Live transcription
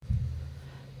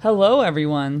Hello,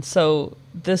 everyone. So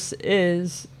this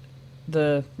is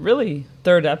the really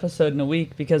third episode in a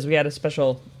week because we had a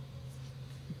special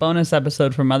bonus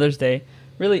episode for Mother's Day.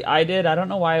 Really, I did. I don't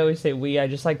know why I always say we. I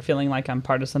just like feeling like I'm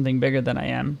part of something bigger than I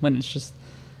am when it's just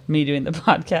me doing the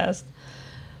podcast.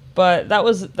 But that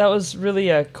was really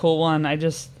a cool one.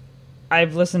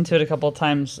 I've listened to it a couple of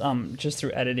times just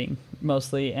through editing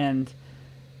mostly, and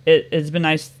it's been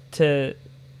nice to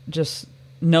just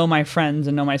know my friends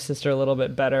and know my sister a little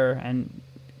bit better and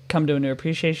come to a new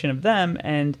appreciation of them.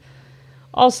 And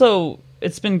also,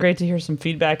 it's been great to hear some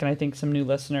feedback, and I think some new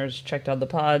listeners checked out the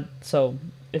pod. So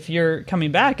if you're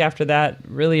coming back after that,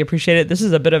 really appreciate it. This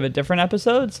is a bit of a different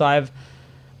episode. So I have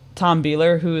Tom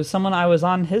Beeler, who is someone I was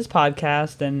on his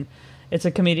podcast, and it's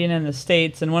a comedian in the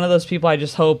States, and one of those people I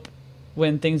just hope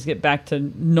when things get back to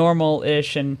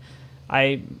normal-ish and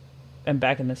I am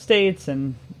back in the States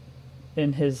and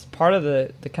in his part of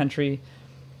the country,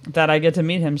 that I get to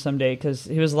meet him someday, because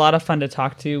he was a lot of fun to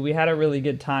talk to. We had a really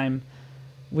good time.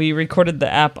 We recorded the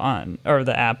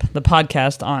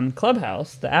podcast on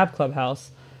Clubhouse, the app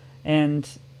Clubhouse, and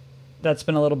that's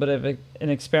been a little bit of an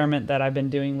experiment that I've been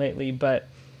doing lately, but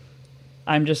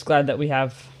I'm just glad that we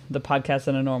have the podcast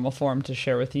in a normal form to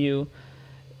share with you.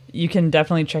 You can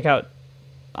definitely check out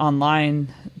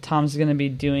online. Tom's going to be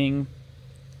doing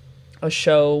a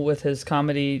show with his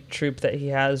comedy troupe that he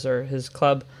has, or his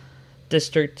club,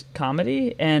 District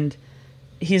Comedy, and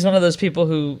he's one of those people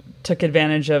who took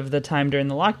advantage of the time during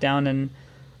the lockdown and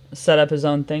set up his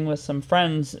own thing with some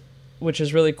friends, which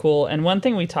is really cool. And one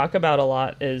thing we talk about a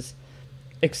lot is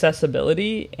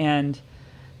accessibility, and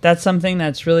that's something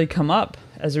that's really come up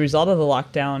as a result of the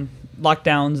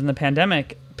lockdowns and the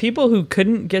pandemic. People who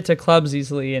couldn't get to clubs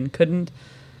easily and couldn't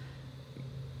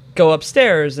go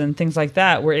upstairs and things like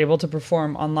that were able to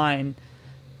perform online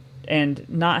and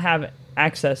not have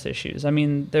access issues. I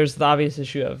mean, there's the obvious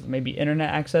issue of maybe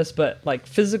internet access, but like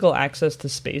physical access to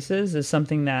spaces is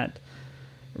something that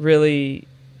really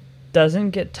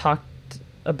doesn't get talked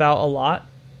about a lot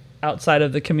outside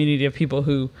of the community of people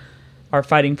who are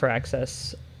fighting for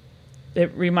access.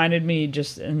 It reminded me,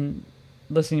 just in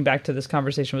listening back to this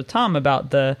conversation with Tom,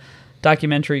 about the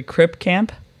documentary Crip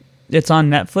Camp. It's on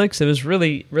Netflix. It was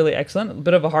really, really excellent. A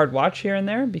bit of a hard watch here and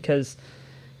there because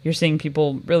you're seeing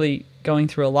people really going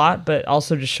through a lot, but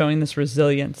also just showing this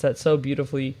resilience that's so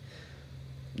beautifully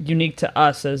unique to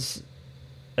us as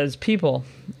people.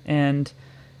 And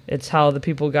it's how the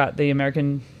people got the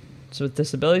Americans with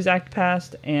Disabilities Act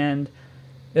passed, and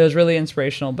it was really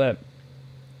inspirational. But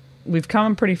we've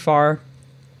come pretty far.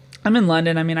 I'm in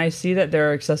London. I mean, I see that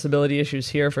there are accessibility issues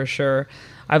here for sure.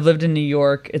 I've lived in New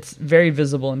York. It's very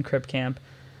visible in Crip Camp.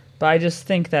 But I just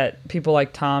think that people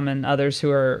like Tom and others who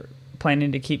are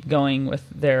planning to keep going with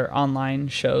their online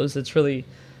shows, it's really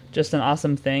just an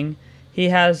awesome thing. He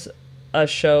has a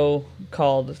show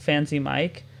called Fancy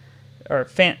Mike,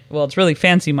 it's really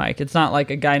Fancy Mike. It's not like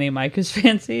a guy named Mike who's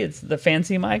fancy. It's the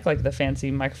Fancy Mike, like the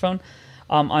fancy microphone,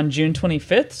 on June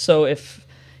 25th. So if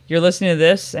you're listening to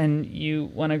this and you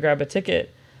want to grab a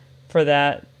ticket for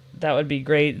that, that would be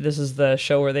great. This is the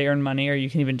show where they earn money, or you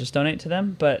can even just donate to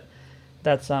them. But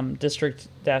that's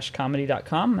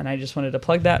district-comedy.com, and I just wanted to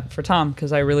plug that for Tom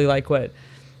because I really like what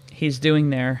he's doing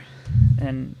there.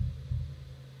 And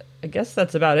I guess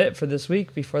that's about it for this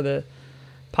week before the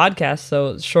podcast.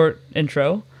 So short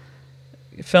intro,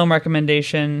 film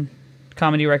recommendation,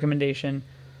 comedy recommendation.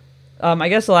 I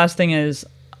guess the last thing is,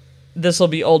 this will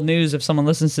be old news if someone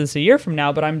listens to this a year from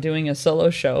now, but I'm doing a solo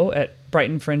show at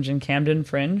Brighton Fringe and Camden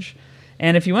Fringe.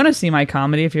 And if you want to see my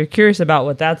comedy, if you're curious about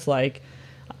what that's like,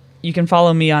 you can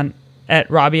follow me at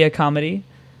Rabia Comedy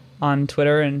on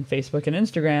Twitter and Facebook and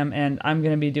Instagram. And I'm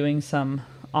going to be doing some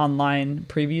online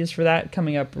previews for that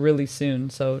coming up really soon.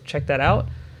 So check that out.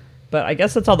 But I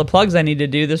guess that's all the plugs I need to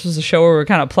do. This was a show where we're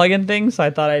kind of plugging things, so I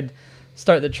thought I'd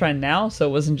start the trend now, so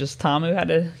it wasn't just Tom who had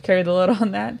to carry the load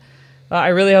on that. I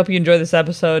really hope you enjoy this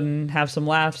episode and have some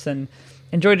laughs and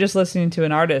enjoy just listening to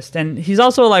an artist. And he's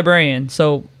also a librarian,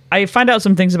 so I find out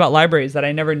some things about libraries that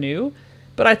I never knew,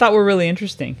 but I thought were really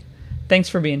interesting. Thanks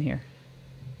for being here.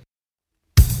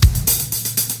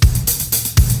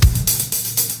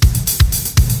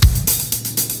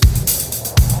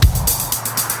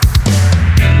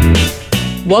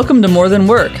 Welcome to More Than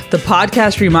Work, the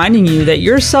podcast reminding you that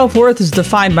your self-worth is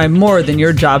defined by more than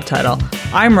your job title.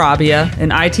 I'm Rabia,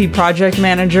 an IT project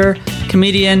manager,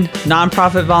 comedian,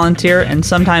 nonprofit volunteer, and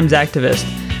sometimes activist.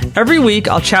 Every week,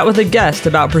 I'll chat with a guest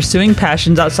about pursuing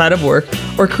passions outside of work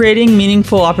or creating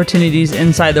meaningful opportunities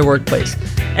inside the workplace.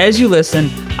 As you listen,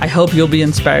 I hope you'll be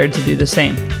inspired to do the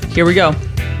same. Here we go.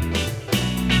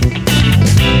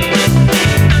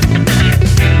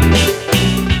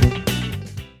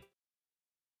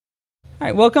 All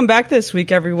right, welcome back this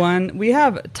week, everyone. We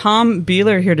have Tom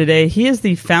Beeler here today. He is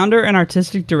the founder and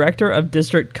artistic director of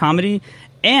District Comedy,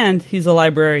 and he's a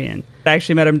librarian. I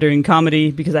actually met him doing comedy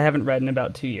because I haven't read in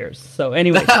about 2 years. So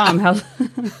anyway, Tom, how's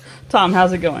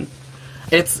it going?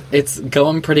 It's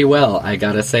going pretty well. I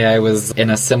gotta say, I was in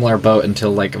a similar boat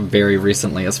until like very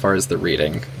recently as far as the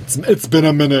reading. It's been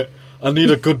a minute. I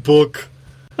need a good book.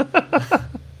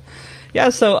 Yeah,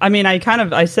 so I mean,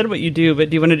 I said what you do, but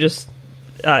do you want to just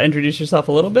introduce yourself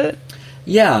a little bit?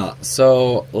 Yeah,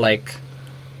 so like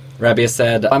Rabia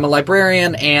said, I'm a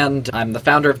librarian and I'm the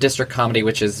founder of District Comedy,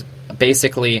 which is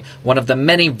basically one of the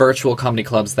many virtual comedy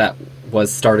clubs that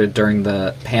was started during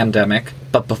the pandemic.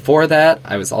 But before that,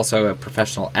 I was also a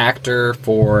professional actor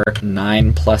for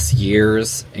 9+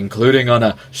 years, including on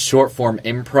a short-form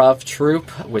improv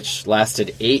troupe, which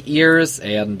lasted 8 years.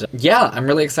 And yeah, I'm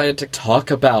really excited to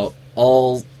talk about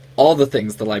all the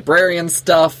things, the librarian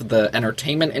stuff, the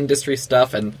entertainment industry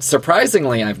stuff, and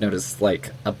surprisingly, I've noticed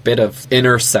like a bit of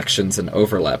intersections and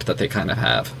overlap that they kind of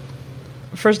have.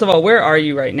 First of all, where are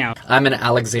you right now? I'm in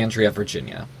Alexandria,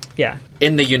 Virginia. Yeah.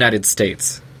 In the United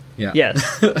States. Yeah.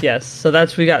 Yes. Yes. So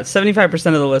we got 75%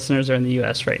 of the listeners are in the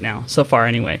US right now, so far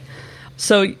anyway.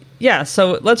 So yeah,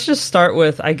 so let's just start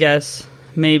with, I guess,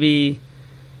 maybe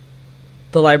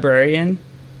the librarian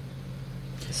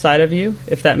side of you,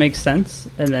 if that makes sense,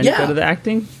 and then go to the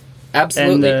acting.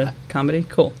 Absolutely. And the comedy.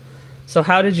 Cool. So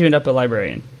how did you end up a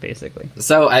librarian, basically?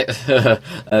 So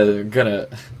I'm gonna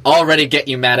already get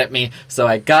you mad at me. So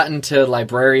I got into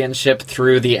librarianship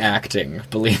through the acting,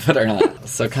 believe it or not.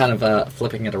 So kind of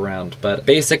flipping it around. But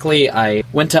basically I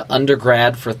went to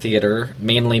undergrad for theater,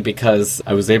 mainly because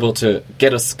I was able to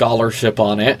get a scholarship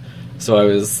on it. So I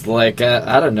was like,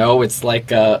 I don't know, it's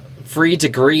like a free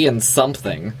degree in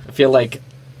something. I feel like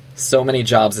so many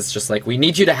jobs, it's just like, we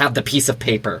need you to have the piece of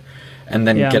paper. And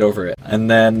then get over it. And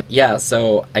then,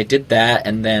 so I did that,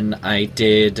 and then I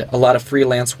did a lot of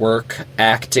freelance work,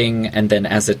 acting, and then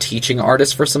as a teaching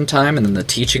artist for some time, and then the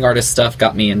teaching artist stuff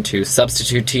got me into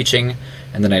substitute teaching,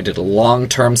 and then I did a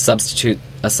long-term substitute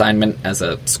assignment as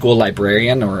a school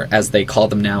librarian, or as they call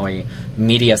them now, a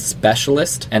media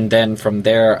specialist. And then from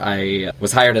there, I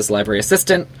was hired as a library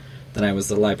assistant. Then I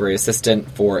was a library assistant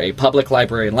for a public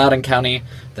library in Loudoun County,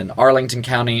 then Arlington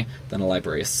County, then a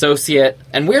library associate.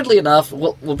 And weirdly enough,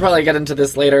 we'll probably get into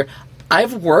this later,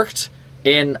 I've worked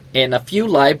in a few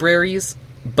libraries,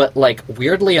 but like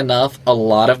weirdly enough, a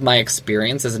lot of my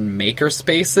experience is in maker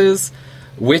spaces,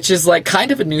 which is like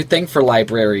kind of a new thing for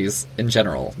libraries in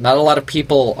general. Not a lot of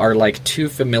people are like too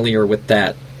familiar with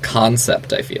that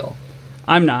concept, I feel.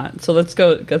 I'm not, so let's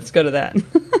go to that.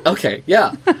 Okay,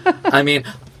 yeah. I mean,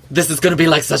 this is going to be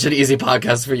like such an easy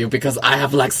podcast for you because I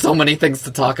have like so many things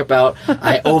to talk about.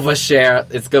 I overshare.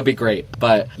 It's going to be great.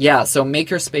 But yeah, so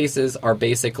maker spaces are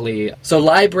basically... So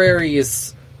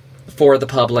libraries for the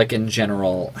public in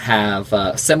general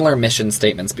have similar mission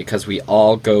statements because we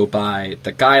all go by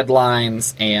the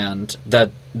guidelines and the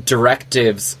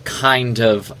directives kind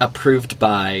of approved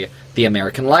by the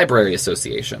American Library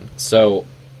Association. So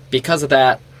because of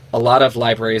that, a lot of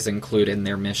libraries include in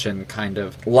their mission kind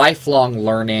of lifelong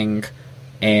learning,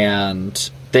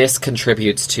 and this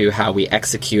contributes to how we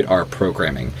execute our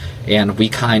programming. And we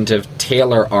kind of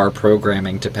tailor our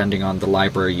programming depending on the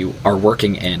library you are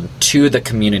working in to the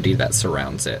community that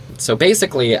surrounds it. So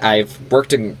basically, I've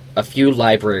worked in a few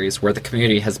libraries where the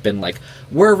community has been like,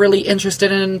 we're really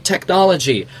interested in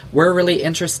technology. We're really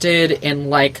interested in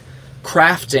like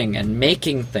crafting and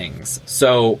making things.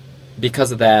 So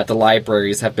because of that, the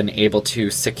libraries have been able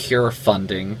to secure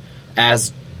funding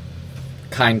as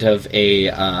kind of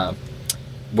a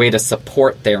way to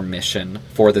support their mission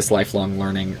for this lifelong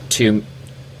learning, to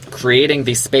creating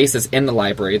these spaces in the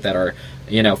library that are,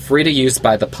 free to use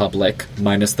by the public,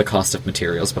 minus the cost of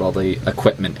materials, but all the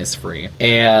equipment is free.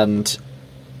 And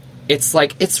it's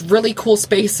like, it's really cool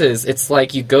spaces. It's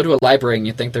like you go to a library and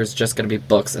you think there's just going to be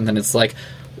books, and then it's like,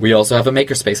 we also have a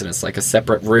makerspace, and it's like a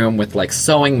separate room with like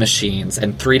sewing machines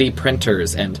and 3D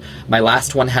printers, and my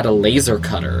last one had a laser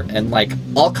cutter and like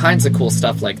all kinds of cool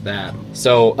stuff like that.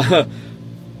 So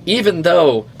even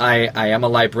though I am a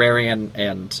librarian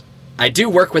and I do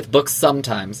work with books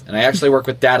sometimes, and I actually work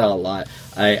with data a lot,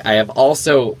 I have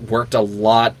also worked a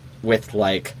lot with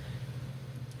like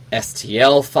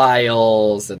STL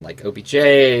files and like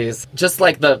OBJs, just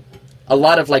like a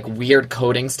lot of like weird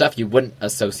coding stuff you wouldn't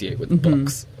associate with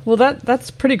books. Well,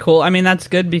 that's pretty cool. I mean, that's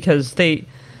good because they,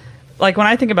 like when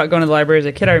I think about going to the library as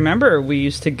a kid, I remember we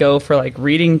used to go for like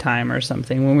reading time or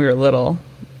something when we were little.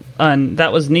 And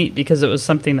that was neat because it was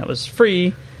something that was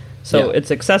free. So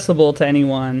it's accessible to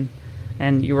anyone.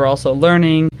 And you were also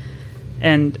learning.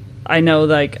 And I know,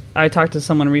 like, I talked to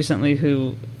someone recently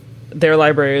who their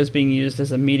library is being used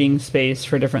as a meeting space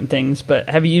for different things, but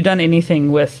have you done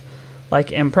anything with, like,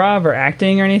 improv or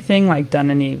acting or anything? Like, done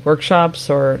any workshops,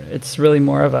 or it's really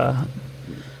more of a...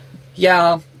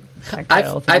 Yeah,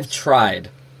 I've tried.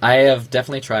 I have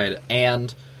definitely tried,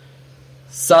 and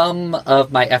some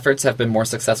of my efforts have been more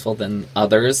successful than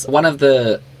others. One of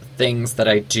the things that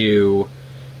I do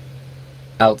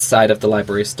outside of the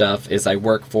library stuff is I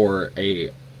work for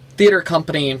a theater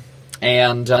company,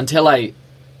 and until I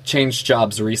changed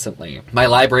jobs recently, my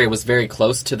library was very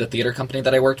close to the theater company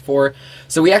that I worked for,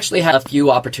 so we actually had a few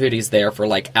opportunities there for,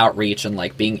 like, outreach and,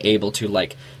 like, being able to,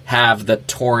 like, have the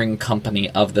touring company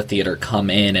of the theater come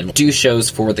in and do shows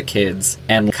for the kids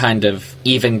and kind of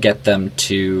even get them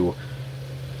to,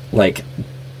 like,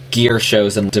 gear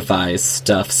shows and devise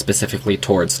stuff specifically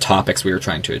towards topics we were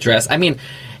trying to address. I mean,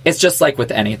 it's just like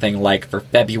with anything. Like, for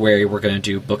February, we're going to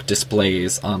do book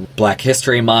displays on Black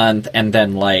History Month, and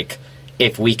then, like,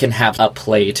 if we can have a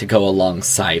play to go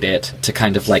alongside it to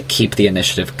kind of, like, keep the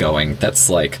initiative going, that's,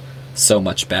 like, so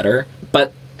much better.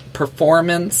 But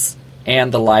performance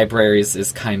and the libraries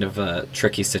is kind of a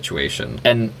tricky situation.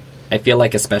 And I feel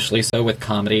like especially so with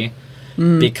comedy,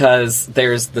 because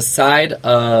there's the side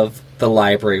of the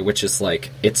library, which is, like,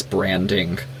 its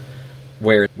branding,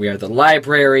 where we are the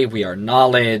library, we are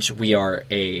knowledge, we are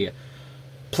a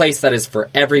place that is for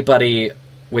everybody,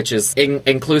 which is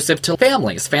inclusive to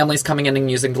families coming in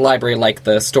and using the library, like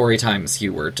the story times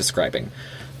you were describing.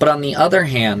 But on the other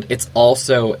hand, it's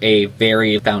also a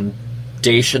very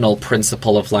foundational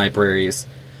principle of libraries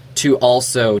to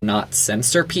also not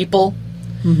censor people.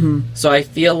 So I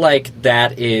feel like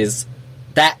that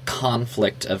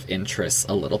conflict of interest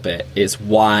a little bit is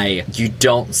why you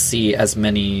don't see as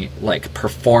many, like,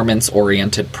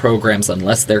 performance-oriented programs,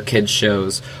 unless they're kids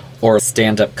shows, or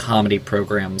stand-up comedy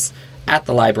programs at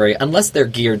the library, unless they're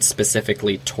geared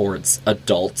specifically towards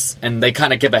adults, and they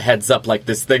kind of give a heads up, like,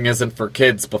 this thing isn't for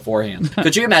kids beforehand.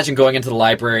 Could you imagine going into the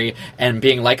library and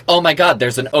being like, oh my god,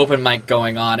 there's an open mic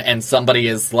going on, and somebody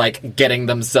is, like, getting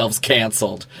themselves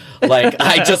canceled? Like,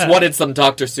 I just wanted some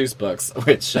Dr. Seuss books,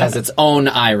 which has its own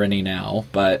irony now,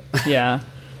 but...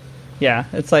 Yeah,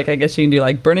 it's like, I guess you can do,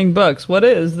 like, burning books. What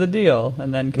is the deal?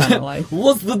 And then kind of like...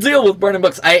 What's the deal with burning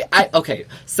books? Okay,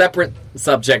 separate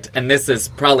subject, and this is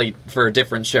probably for a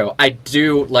different show. I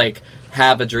do, like,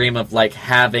 have a dream of, like,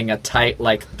 having a tight,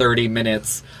 like, 30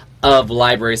 minutes of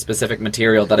library-specific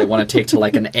material that I want to take to,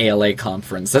 like, an ALA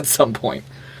conference at some point.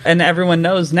 And everyone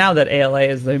knows now that ALA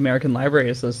is the American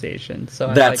Library Association.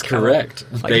 So that's, like, correct.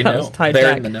 They know.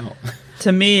 They're in the know.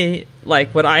 To me,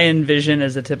 like, what I envision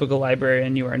as a typical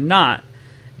librarian, you are not.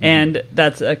 And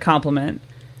that's a compliment.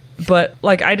 But,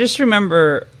 like, I just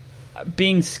remember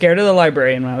being scared of the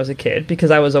librarian when I was a kid,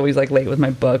 because I was always, like, late with my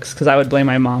books, because I would blame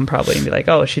my mom probably and be like,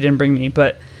 oh, she didn't bring me.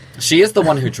 But she is the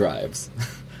one who drives.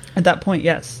 At that point,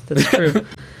 yes, that's true.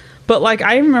 But, like,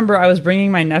 I remember I was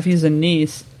bringing my nephews and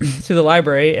niece to the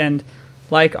library, and,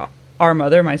 like, our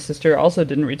mother, my sister, also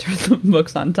didn't return the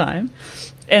books on time.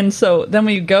 And so then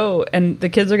we go, and the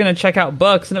kids are going to check out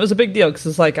books, and it was a big deal, because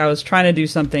it's like I was trying to do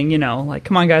something, you know, like,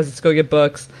 come on, guys, let's go get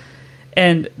books.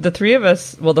 And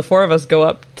the four of us go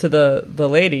up to the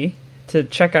lady to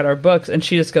check out our books, and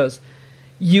she just goes,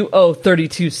 you owe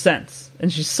 32 cents.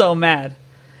 And she's so mad.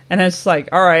 And it's like,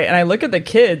 all right. And I look at the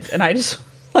kids, and I just,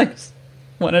 like,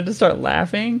 wanted to start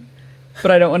laughing,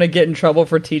 but I don't want to get in trouble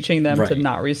for teaching them to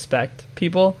not respect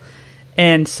people.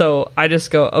 And so I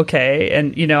just go, okay.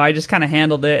 And, you know, I just kind of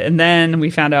handled it. And then we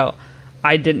found out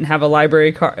I didn't have a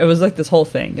library card. It was like this whole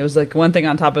thing. It was like one thing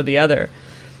on top of the other.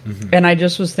 And I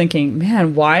just was thinking,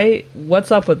 man,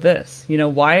 what's up with this? You know,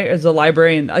 why is a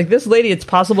librarian, like, this lady, it's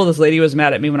possible this lady was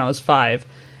mad at me when I was 5,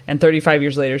 and 35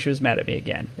 years later she was mad at me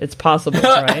again. It's possible,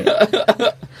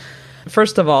 right?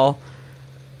 First of all,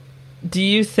 do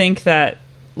you think that,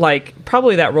 like,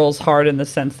 probably that rolls hard in the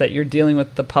sense that you're dealing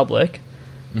with the public,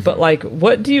 but, like,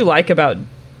 what do you like about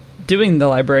doing the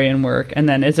librarian work? And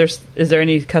then is there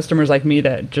any customers like me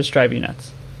that just drive you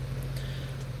nuts?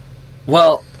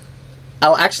 Well,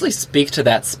 I'll actually speak to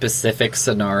that specific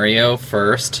scenario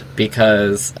first,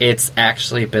 because it's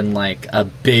actually been, like, a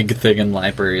big thing in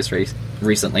libraries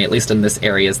recently, at least in this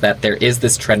area, is that there is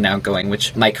this trend now going,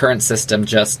 which my current system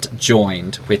just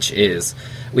joined, which is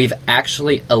we've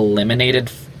actually eliminated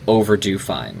overdue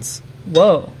fines.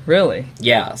 Whoa, really?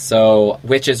 Yeah, so,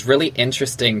 which is really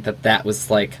interesting that was,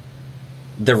 like,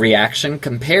 the reaction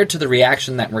compared to the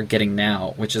reaction that we're getting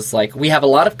now, which is, like, we have a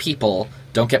lot of people,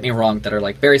 don't get me wrong, that are,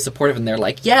 like, very supportive, and they're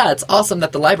like, yeah, it's awesome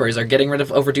that the libraries are getting rid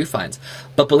of overdue fines.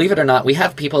 But believe it or not, we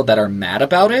have people that are mad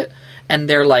about it, And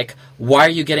they're like, why are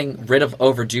you getting rid of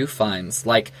overdue fines?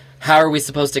 Like, how are we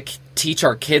supposed to teach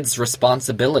our kids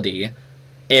responsibility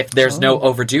if there's no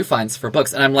overdue fines for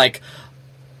books? And I'm like,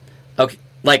 okay,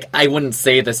 like, I wouldn't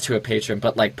say this to a patron,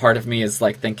 but, like, part of me is,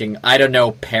 like, thinking, I don't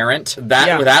know, parent.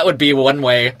 That would be one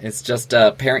way. It's just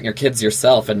parent your kids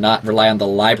yourself and not rely on the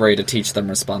library to teach them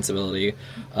responsibility.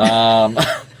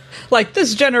 Like,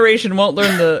 this generation won't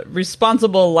learn the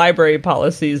responsible library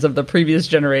policies of the previous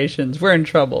generations. We're in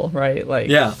trouble, right? Like,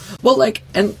 yeah. Well, like,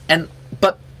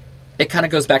 but it kind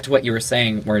of goes back to what you were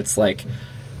saying, where it's like,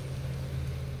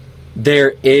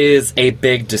 there is a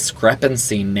big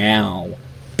discrepancy now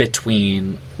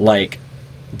between, like,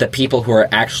 the people who are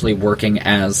actually working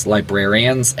as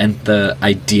librarians and the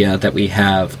idea that we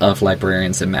have of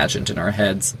librarians imagined in our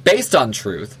heads based on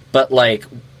truth. But, like,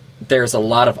 there's a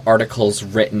lot of articles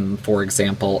written, for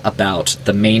example, about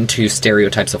the main two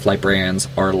stereotypes of librarians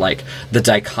are, like, the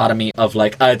dichotomy of,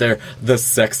 like, either the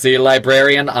sexy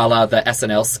librarian, a la the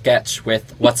SNL sketch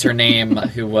with, what's her name,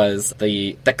 who was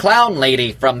the clown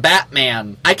lady from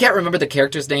Batman. I can't remember the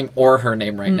character's name or her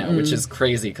name right now, which is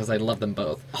crazy, because I love them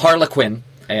both. Harlequin.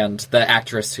 And the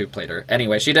actress who played her.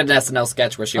 Anyway, she did an SNL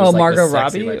sketch where she was like Margot this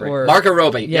sexy Robbie? librarian. Margot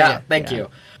Robbie, yeah, thank you.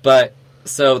 But,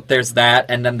 so there's that,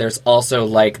 and then there's also,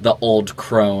 like, the old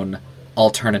crone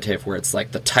alternative, where it's,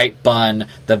 like, the tight bun,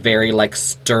 the very, like,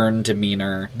 stern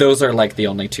demeanor. Those are, like, the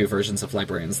only two versions of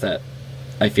librarians that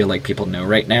I feel like people know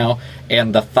right now.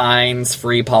 And the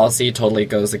fines-free policy totally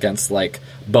goes against, like,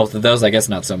 both of those. I guess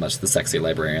not so much the sexy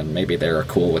librarian. Maybe they're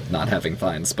cool with not having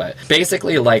fines. But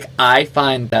basically, like, I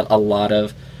find that a lot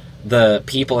of the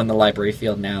people in the library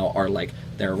field now are, like,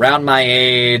 they're around my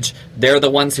age. They're the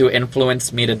ones who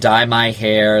influenced me to dye my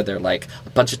hair. They're, like, a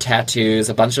bunch of tattoos,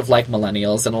 a bunch of, like,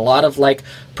 millennials, and a lot of, like,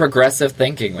 progressive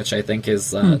thinking, which I think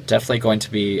is definitely going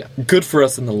to be good for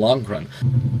us in the long run.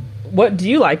 What do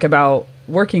you like about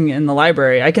working in the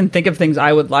library? I can think of things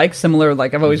I would like, similar,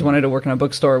 like, I've always wanted to work in a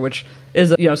bookstore, which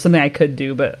is, you know, something I could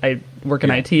do, but I work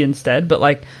in IT instead. But,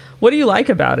 like, what do you like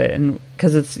about it? And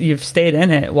because you've stayed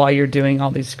in it while you're doing all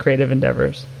these creative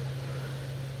endeavors.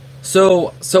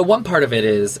 So one part of it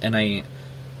is, and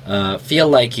I feel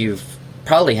like you've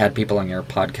probably had people on your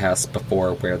podcast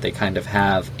before where they kind of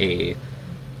have a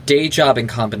day job in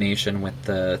combination with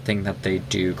the thing that they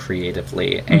do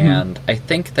creatively. And I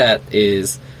think that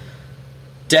is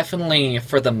definitely,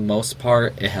 for the most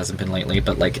part, it hasn't been lately,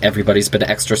 but, like, everybody's been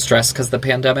extra stressed because of the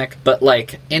pandemic. But,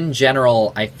 like, in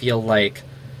general, I feel like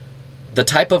the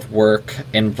type of work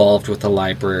involved with the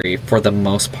library, for the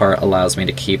most part, allows me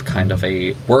to keep kind of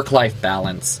a work-life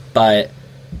balance, but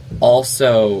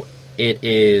also it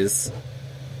is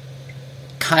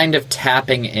kind of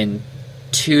tapping in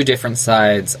two different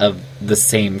sides of the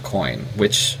same coin,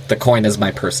 which the coin is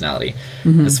my personality.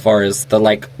 As far as the,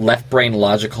 like, left brain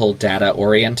logical data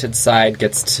oriented side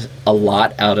gets a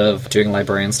lot out of doing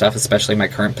librarian stuff, especially my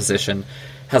current position,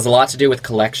 has a lot to do with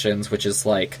collections, which is,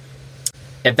 like,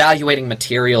 evaluating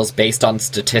materials based on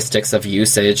statistics of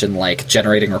usage and, like,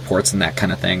 generating reports and that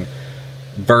kind of thing,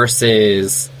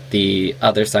 versus the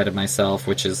other side of myself,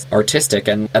 which is artistic.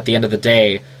 And at the end of the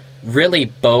day, really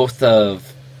both of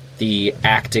the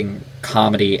acting,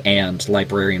 comedy, and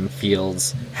librarian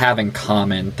fields have in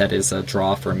common that is a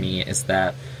draw for me is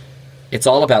that it's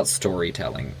all about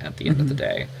storytelling at the end of the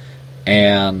day.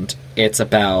 And it's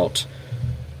about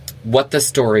what the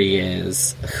story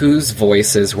is, whose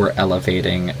voices we're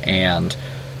elevating, and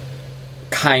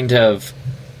kind of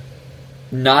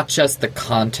not just the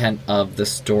content of the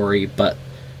story, but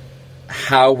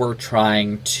how we're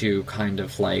trying to kind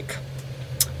of, like,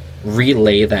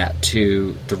 relay that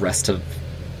to the rest of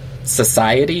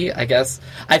society, I guess.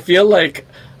 I feel like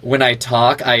when I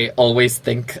talk, I always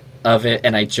think of it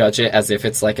and I judge it as if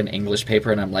it's like an English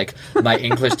paper, and I'm like, my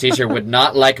English teacher would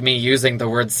not like me using the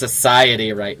word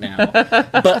society right now.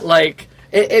 But, like,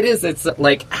 it's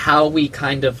like how we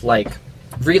kind of, like,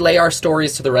 relay our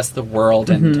stories to the rest of the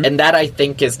world, and that, I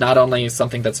think, is not only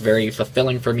something that's very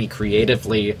fulfilling for me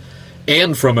creatively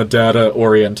and from a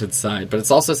data-oriented side, but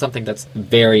it's also something that's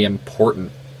very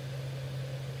important.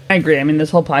 I agree. I mean,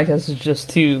 this whole podcast is just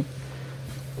to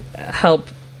help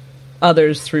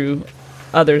others through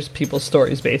people's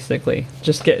stories, basically.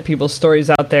 Just get people's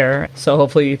stories out there, so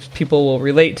hopefully people will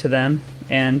relate to them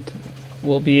and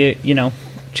will be, you know,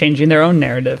 changing their own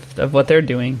narrative of what they're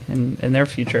doing in their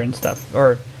future and stuff.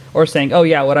 Or saying, oh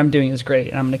yeah, what I'm doing is great,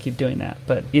 and I'm going to keep doing that.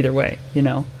 But either way, you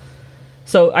know.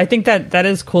 So I think that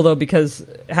is cool, though, because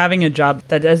having a job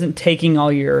that isn't taking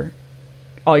all your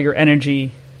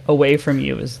energy away from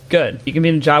you is good. You can be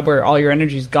in a job where all your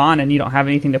energy is gone and you don't have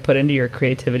anything to put into your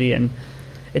creativity, and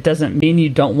it doesn't mean you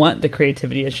don't want the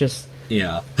creativity. It's just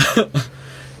Yeah.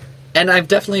 And I've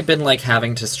definitely been, like,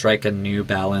 having to strike a new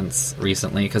balance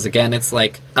recently, because, again, it's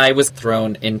like, I was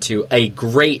thrown into a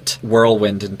great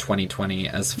whirlwind in 2020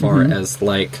 as far as,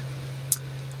 like,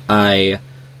 I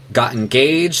got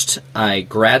engaged, I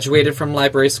graduated from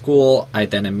library school, I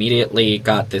then immediately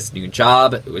got this new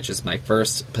job, which is my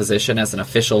first position as an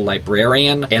official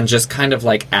librarian, and just kind of,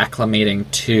 like,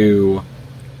 acclimating to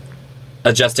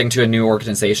adjusting to a new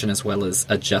organization as well as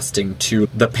adjusting to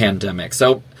the pandemic.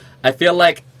 So I feel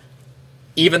like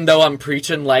even though I'm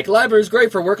preaching, like, library's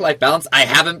great for work-life balance, I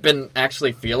haven't been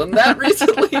actually feeling that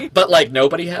recently. But, like,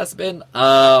 nobody has been.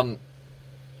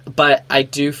 But I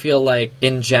do feel like,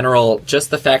 in general,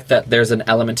 just the fact that there's an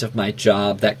element of my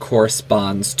job that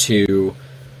corresponds to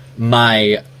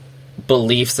my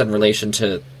beliefs in relation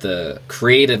to the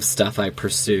creative stuff I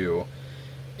pursue,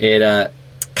 it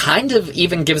kind of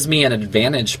even gives me an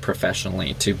advantage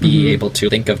professionally to be able to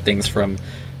think of things from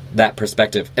that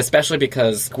perspective, especially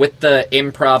because with the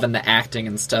improv and the acting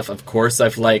and stuff, of course,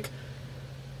 I've, like,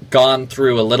 gone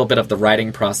through a little bit of the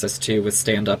writing process, too, with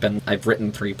stand-up, and I've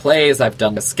written 3 plays, I've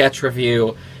done a sketch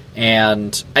review,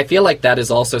 and I feel like that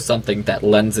is also something that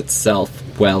lends itself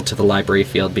well to the library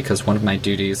field, because one of my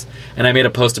duties, and I made a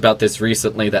post about this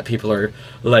recently that people are,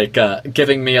 like,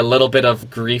 giving me a little bit of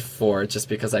grief for, just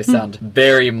because I sound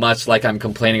very much like I'm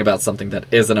complaining about something that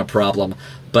isn't a problem.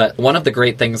 But one of the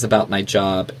great things about my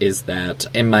job is that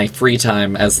in my free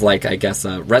time, as, like, I guess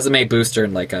a resume booster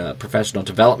and, like, a professional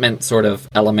development sort of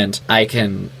element, I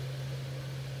can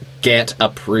get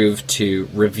approved to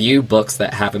review books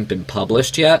that haven't been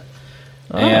published yet.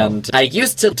 Oh. And I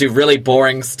used to do really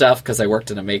boring stuff because I worked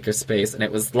in a makerspace, and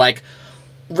it was like,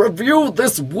 review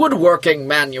this woodworking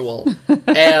manual.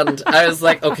 And I was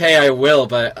like, okay, I will,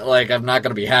 but, like, I'm not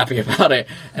going to be happy about it.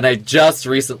 And I just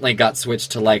recently got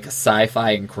switched to, like,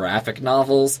 sci-fi and graphic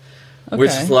novels,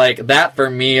 which, like, that for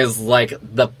me is, like,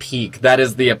 the peak. That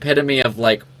is the epitome of,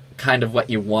 like, kind of what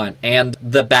you want. And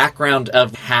the background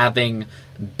of having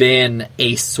been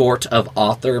a sort of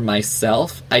author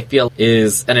myself, I feel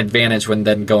is an advantage when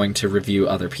then going to review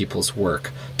other people's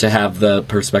work, to have the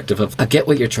perspective of, I get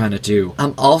what you're trying to do,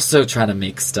 I'm also trying to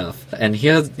make stuff, and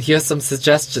here's some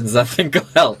suggestions I think will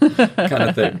help, kind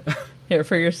of thing. Here,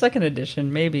 for your second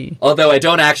edition, maybe. Although I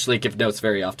don't actually give notes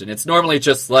very often. It's normally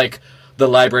just, like, the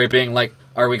library being like,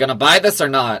 are we gonna buy this or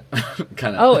not?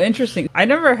 Kind of. Oh, interesting. I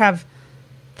never have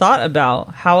thought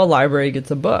about how a library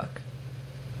gets a book.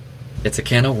 It's a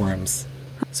can of worms.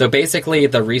 So basically,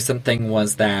 the recent thing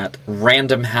was that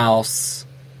Random House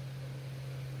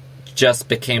just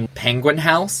became Penguin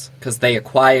House, because they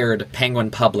acquired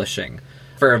Penguin Publishing.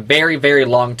 For a very, very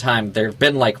long time, there have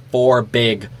been, like, 4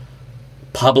 big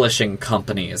publishing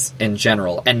companies in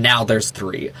general, and now there's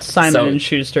 3. Simon &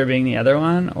 Schuster being the other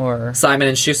one, or?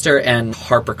 Simon & Schuster and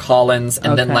HarperCollins,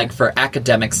 and then, like, for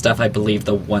academic stuff, I believe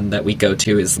the one that we go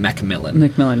to is Macmillan.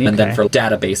 Macmillan, and then for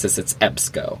databases, it's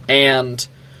EBSCO. And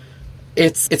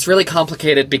it's really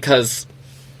complicated because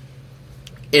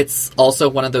it's also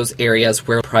one of those areas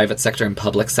where private sector and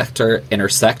public sector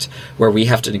intersect, where we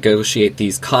have to negotiate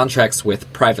these contracts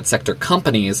with private sector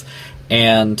companies.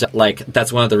 And, like,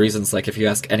 that's one of the reasons, like, if you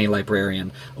ask any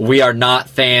librarian, we are not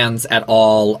fans at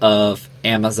all of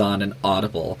Amazon and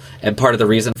Audible. And part of the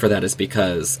reason for that is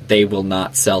because they will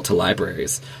not sell to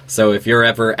libraries. So if you're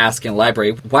ever asking a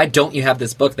library, why don't you have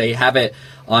this book? They have it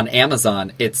on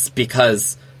Amazon. It's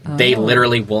because they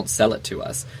literally won't sell it to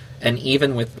us. And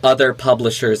even with other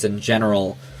publishers in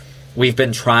general, we've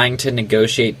been trying to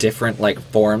negotiate different, like,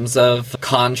 forms of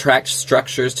contract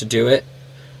structures to do it.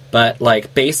 But,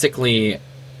 like, basically,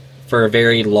 for a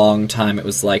very long time, it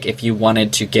was like, if you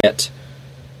wanted to get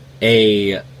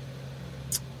a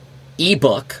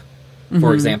ebook,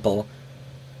 for example,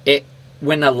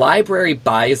 when a library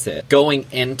buys it, going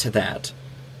into that,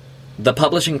 the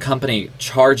publishing company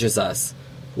charges us,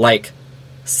 like,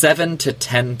 7 to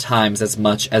 10 times as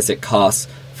much as it costs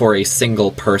for a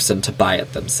single person to buy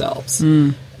it themselves.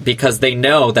 Because they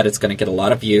know that it's going to get a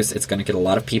lot of use, it's going to get a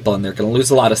lot of people, and they're going to lose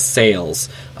a lot of sales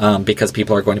because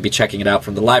people are going to be checking it out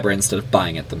from the library instead of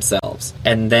buying it themselves.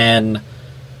 And then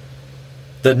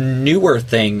the newer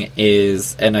thing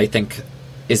is, and I think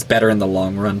is better in the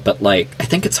long run, but, like, I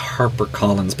think it's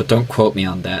HarperCollins, but don't quote me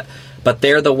on that. But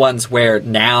they're the ones where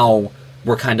now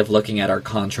we're kind of looking at our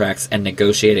contracts and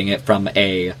negotiating it from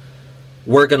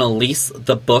we're going to lease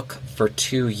the book for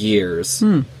 2 years,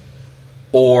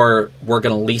 or we're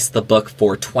going to lease the book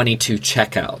for 22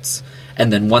 checkouts.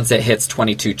 And then once it hits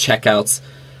 22 checkouts,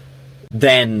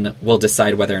 then we'll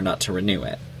decide whether or not to renew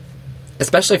it.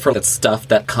 Especially for the stuff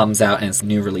that comes out and it's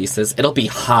new releases, it'll be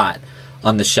hot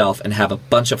on the shelf and have a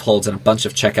bunch of holds and a bunch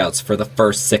of checkouts for the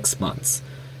first 6 months.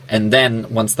 And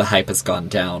then once the hype has gone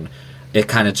down, it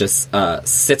kind of just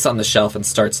sits on the shelf and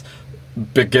starts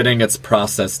beginning its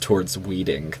process towards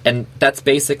weeding. And that's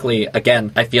basically,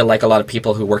 again, I feel like a lot of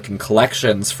people who work in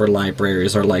collections for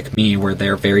libraries are like me, where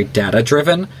they're very data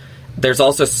driven. There's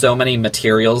also so many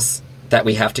materials that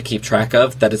we have to keep track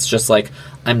of that it's just like,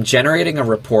 I'm generating a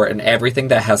report and everything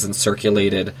that hasn't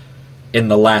circulated in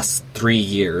the last 3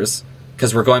 years,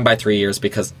 because we're going by 3 years,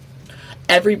 because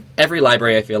every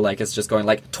library I feel like is just going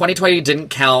like, 2020 didn't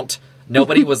count.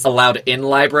 Nobody was allowed in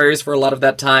libraries for a lot of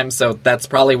that time, so that's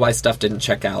probably why stuff didn't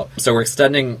check out. So we're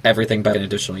extending everything by an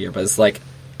additional year, but it's like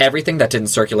everything that didn't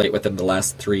circulate within the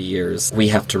last 3 years, we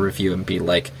have to review and be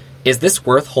like, is this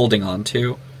worth holding on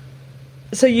to?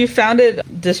 So you founded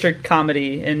District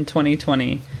Comedy in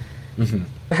 2020.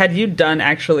 Mm-hmm. Had you done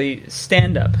actually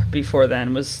stand-up before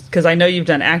then? Because I know you've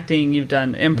done acting, you've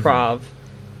done improv,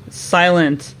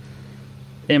 silent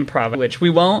improv, which we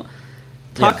won't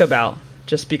talk about.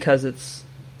 Just because it's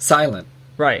silent,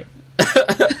 right?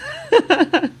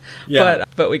 Yeah,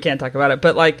 but we can't talk about it.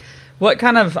 But like, what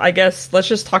kind of? I guess let's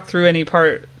just talk through any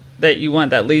part that you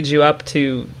want that leads you up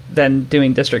to then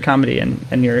doing District Comedy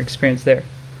and your experience there.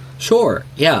 Sure,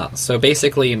 yeah. So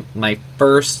basically, my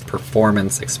first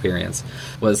performance experience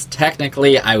was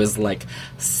technically, I was like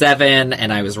 7,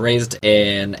 and I was raised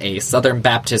in a Southern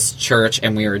Baptist church,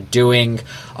 and we were doing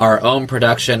our own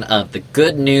production of the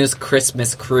Good News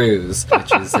Christmas Cruise,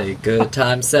 which is a good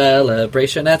time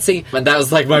celebration at sea. And that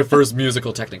was like my first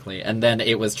musical, technically. And then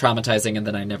it was traumatizing, and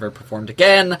then I never performed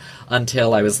again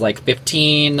until I was like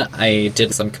 15. I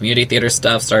did some community theater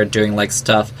stuff, started doing like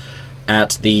stuff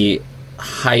at the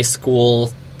high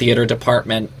school theater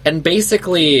department, and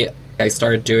basically I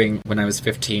started doing, when I was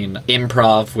 15,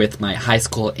 improv with my high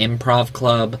school improv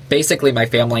club. Basically my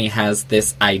family has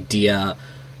this idea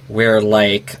where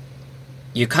like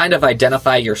you kind of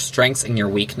identify your strengths and your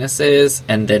weaknesses,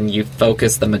 and then you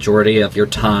focus the majority of your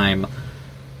time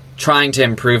trying to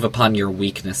improve upon your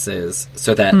weaknesses,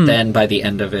 so that then by the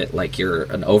end of it, like, you're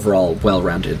an overall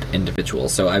well-rounded individual.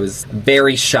 So I was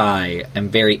very shy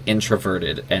and very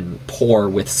introverted and poor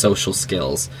with social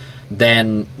skills.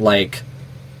 Then, like,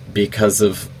 because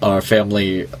of our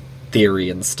family theory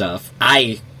and stuff,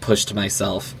 I pushed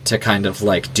myself to kind of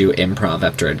like do improv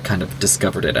after I'd kind of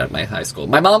discovered it at my high school.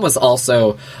 My mom was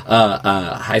also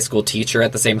a high school teacher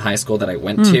at the same high school that I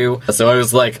went to, so I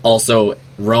was like also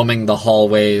roaming the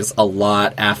hallways a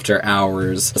lot after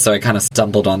hours. So I kind of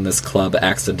stumbled on this club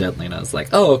accidentally, and I was like,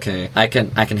 oh, okay, I can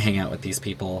hang out with these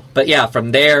people. But yeah,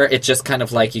 from there it just kind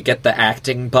of like you get the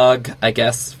acting bug, I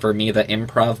guess, for me, the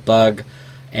improv bug,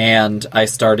 and I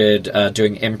started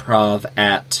doing improv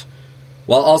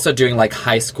while also doing like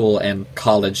high school and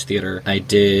college theater. I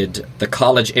did the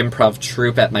college improv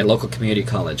troupe at my local community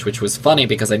college, which was funny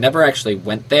because I never actually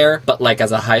went there, but like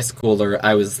as a high schooler,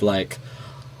 I was like,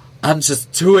 I'm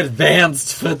just too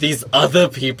advanced for these other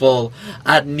people.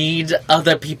 I need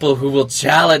other people who will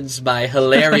challenge my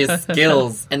hilarious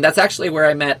skills. And that's actually where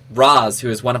I met Roz, who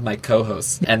is one of my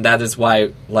co-hosts. And that is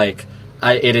why, like,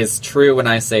 it is true when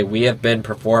I say we have been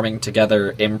performing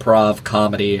together improv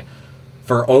comedy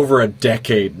for over a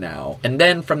decade now. And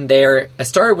then from there, I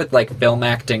started with like film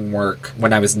acting work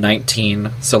when I was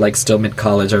 19, so like still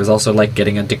mid-college. I was also like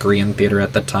getting a degree in theater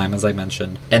at the time, as I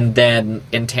mentioned. And then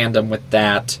in tandem with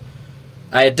that,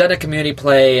 I had done a community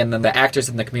play, and then the actors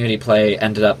in the community play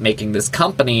ended up making this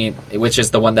company, which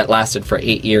is the one that lasted for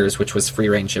 8 years, which was Free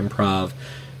Range Improv.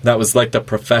 That was like the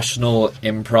professional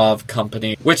improv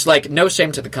company, which, like, no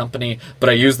shame to the company, but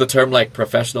I use the term like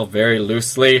professional very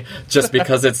loosely just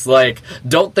because it's like,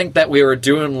 don't think that we were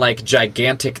doing like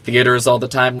gigantic theaters all the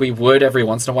time. We would every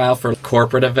once in a while for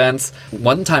corporate events.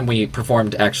 One time we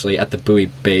performed actually at the Bowie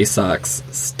Bay Sox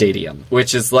Stadium,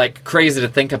 which is like crazy to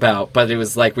think about, but it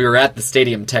was like we were at the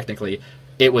stadium technically.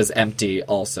 It was empty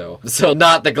also. So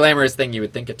not the glamorous thing you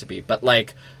would think it to be, but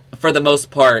like for the most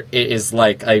part, it is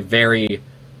like a very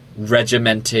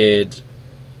regimented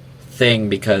thing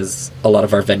because a lot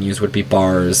of our venues would be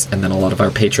bars, and then a lot of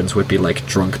our patrons would be like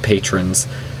drunk patrons,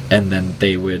 and then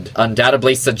they would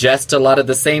undoubtedly suggest a lot of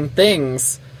the same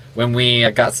things when we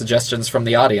got suggestions from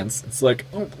the audience. It's like,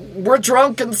 we're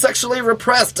drunk and sexually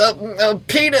repressed,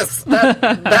 penis,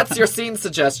 that's your scene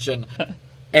suggestion.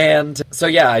 And so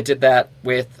yeah, I did that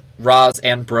with Roz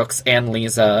and Brooks and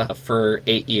Lisa for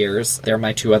 8 years. They're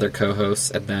my 2 other co-hosts.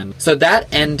 And then, so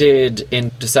that ended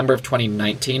in December of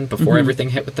 2019, before everything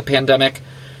hit with the pandemic.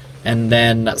 And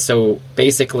then, so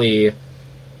basically,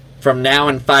 from now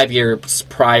and 5 years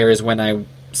prior is when I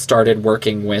started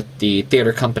working with the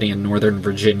theater company in Northern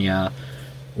Virginia.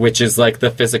 which is like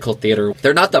the physical theater.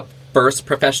 They're not the first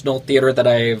professional theater that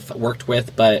I've worked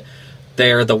with, but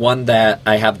they're the one that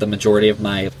I have the majority of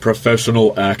my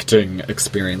professional acting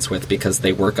experience with because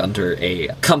they work under a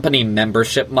company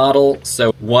membership model.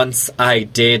 So once I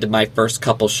did my first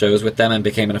couple shows with them and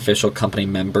became an official company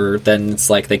member, then it's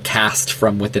like they cast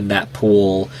from within that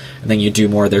pool, and then you do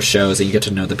more of their shows and you get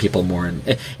to know the people more.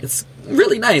 And it's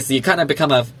really nice. You kind of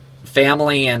become a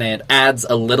family, and it adds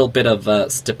a little bit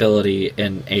of stability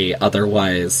in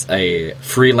otherwise a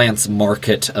freelance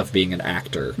market of being an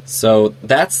actor. So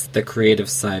that's the creative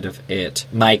side of it.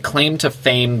 My claim to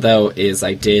fame, though, is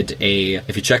I did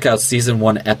if you check out season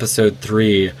 1, episode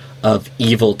 3 of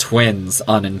Evil Twins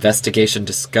on Investigation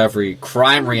Discovery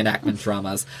crime reenactment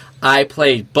dramas, I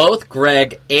played both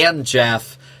Greg and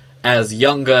Jeff as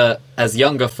younger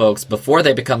folks before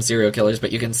they become serial killers,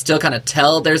 but you can still kind of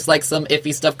tell there's like some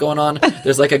iffy stuff going on.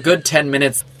 There's like a good 10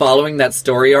 minutes following that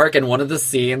story arc, and one of the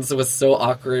scenes was so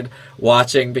awkward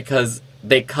watching because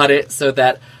they cut it so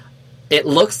that it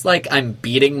looks like I'm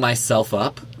beating myself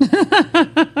up.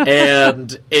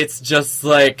 And it's just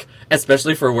like,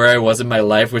 especially for where I was in my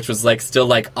life, which was like still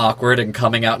like awkward and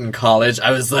coming out in college,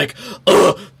 I was like,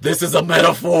 ugh, this is a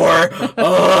metaphor.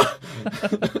 Ugh.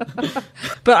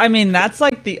 But I mean, that's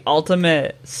like the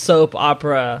ultimate soap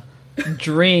opera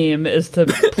dream, is to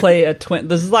play a twin.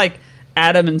 This is like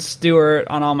Adam and Stuart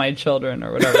on All My Children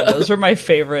or whatever. Those were my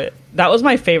favorite. That was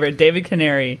my favorite. David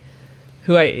Canary,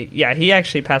 he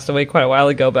actually passed away quite a while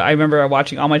ago, but I remember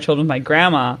watching All My Children with my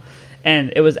grandma,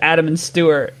 and it was Adam and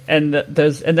Stuart, and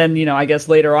and then, you know, I guess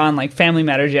later on, like Family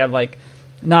Matters, you have like,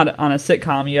 not on a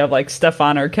sitcom, you have like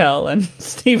Stefan Urkel and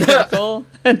Steve Urkel,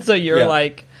 and so you're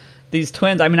like these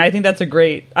twins. I mean, I think that's a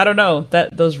great, I don't know,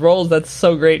 that those roles, that's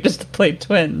so great just to play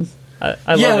twins.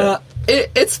 I love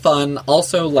it. It's fun.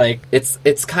 Also, like,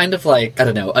 it's kind of like, I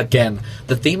don't know, again,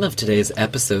 the theme of today's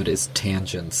episode is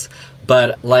tangents,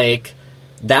 but like,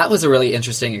 that was a really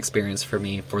interesting experience for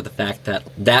me, for the fact that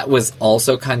that was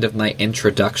also kind of my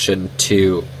introduction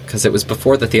to, because it was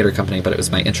before the theater company, but it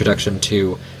was my introduction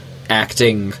to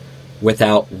acting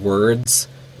without words,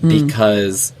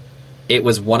 because it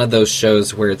was one of those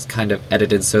shows where it's kind of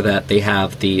edited so that they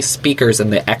have the speakers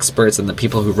and the experts and the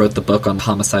people who wrote the book on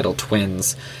homicidal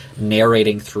twins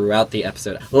narrating throughout the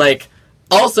episode. Like,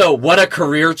 also, what a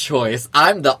career choice.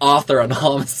 I'm the author on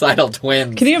homicidal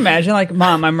twins. Can you imagine, like,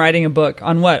 Mom, I'm writing a book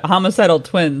on what? Homicidal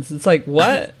twins. It's like,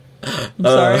 what? I'm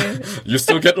sorry. You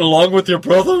still getting along with your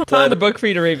brother? It's on the book for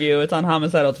you to review. It's on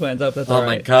homicidal twins. I hope that's all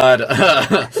right. Oh my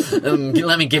god.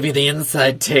 Let me give you the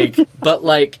inside take. But,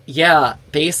 like, yeah,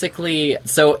 basically,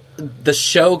 so the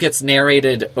show gets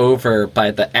narrated over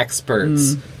by the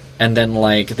experts. And then,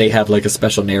 like, they have, like, a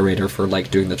special narrator for, like,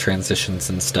 doing the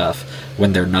transitions and stuff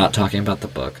when they're not talking about the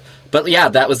book. But, yeah,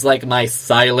 that was, like, my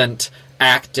silent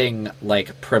acting,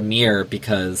 like, premiere,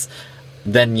 because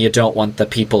then you don't want the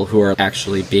people who are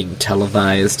actually being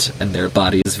televised and their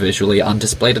bodies visually on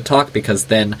display to talk, because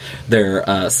then they're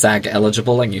SAG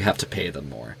eligible and you have to pay them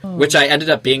more. Which I ended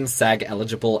up being SAG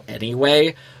eligible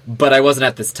anyway, but I wasn't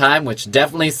at this time, which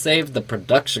definitely saved the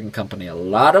production company a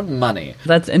lot of money.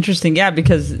 That's interesting, yeah,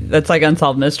 because that's like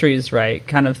Unsolved Mysteries, right?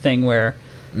 Kind of thing where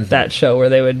that show where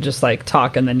they would just like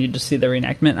talk and then you just see the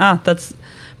reenactment.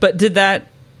 But did that,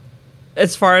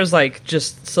 as far as like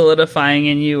just solidifying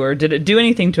in you, or did it do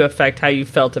anything to affect how you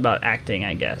felt about acting,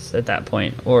 I guess, at that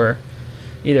point? Or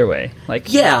either way,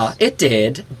 like, yeah, it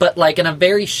did, but like in a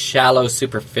very shallow,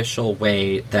 superficial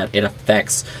way that it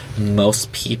affects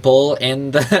most people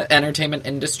in the entertainment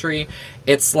industry.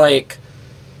 It's like,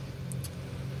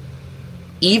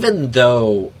 even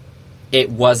though it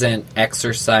wasn't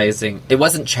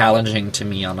challenging to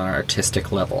me on an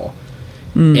artistic level,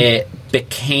 it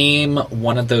became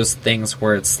one of those things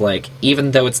where it's like,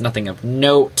 even though it's nothing of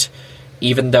note,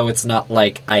 even though it's not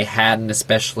like I had an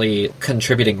especially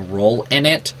contributing role in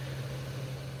it,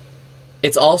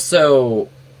 it's also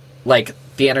like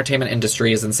the entertainment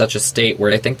industry is in such a state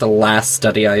where I think the last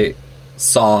study I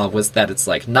saw was that it's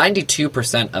like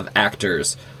 92% of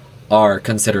actors are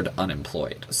considered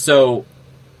unemployed. So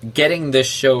getting this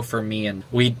show for me, and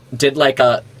we did like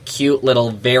a cute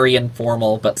little, very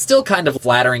informal, but still kind of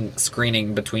flattering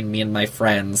screening between me and my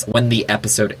friends when the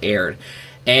episode aired.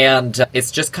 And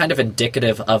it's just kind of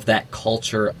indicative of that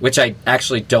culture, which I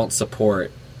actually don't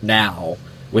support now,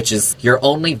 which is you're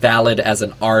only valid as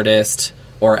an artist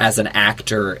or as an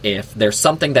actor if there's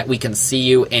something that we can see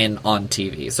you in on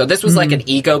TV. So this was like an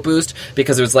ego boost,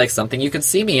 because it was like something you could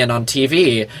see me in on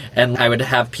TV, and I would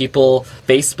have people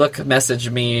Facebook message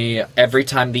me every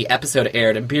time the episode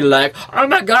aired and be like, oh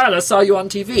my god, I saw you on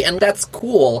TV, and that's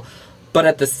cool. But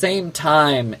at the same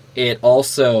time, it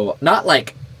also, not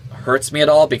like hurts me at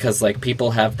all because, like,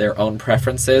 people have their own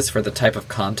preferences for the type of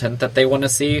content that they want to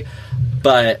see.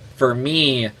 But for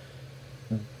me,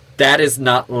 that is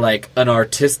not, like, an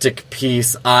artistic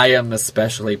piece I am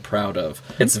especially proud of.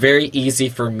 It's very easy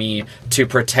for me to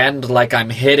pretend like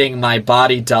I'm hitting my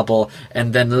body double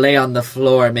and then lay on the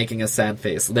floor making a sad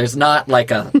face. There's not, like,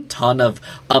 a ton of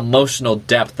emotional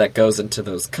depth that goes into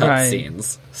those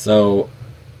cutscenes. Right. So,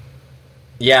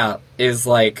 yeah, is,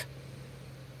 like,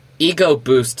 ego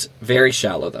boost very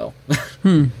shallow, though.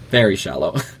 Very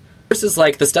shallow. Versus,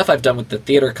 like, the stuff I've done with the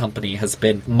theater company has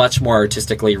been much more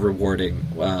artistically rewarding,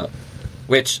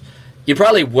 which you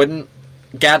probably wouldn't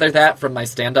gather that from my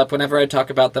stand-up whenever I talk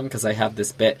about them, because I have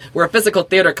this bit. We're a physical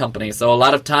theater company, so a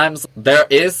lot of times there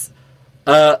is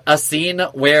a scene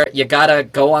where you gotta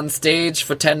go on stage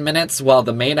for 10 minutes while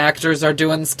the main actors are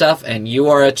doing stuff, and you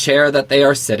are a chair that they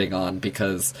are sitting on,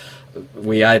 because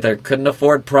we either couldn't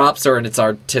afford props or it's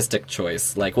artistic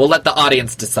choice. Like, we'll let the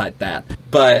audience decide that.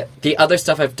 But the other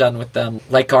stuff I've done with them,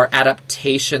 like our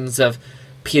adaptations of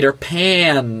Peter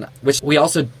Pan, which we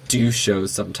also do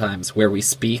shows sometimes where we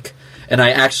speak. And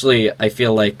I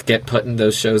feel like get put in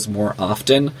those shows more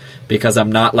often because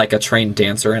I'm not like a trained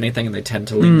dancer or anything, and they tend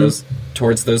to lean those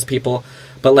towards those people.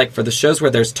 But like for the shows where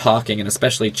there's talking, and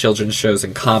especially children's shows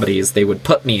and comedies, they would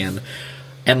put me in.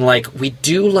 And like we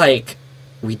do,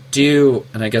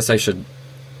 and I guess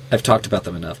I've talked about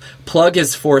them enough. Plug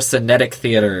is for Cinetic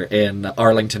Theater in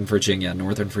Arlington, Virginia,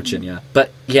 Northern Virginia.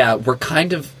 But yeah, we're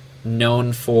kind of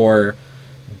known for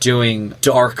doing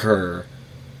darker,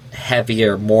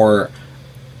 heavier, more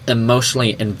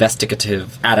emotionally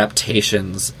investigative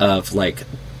adaptations of, like,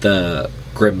 the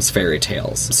Grimm's fairy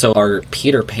tales. So our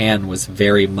Peter Pan was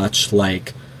very much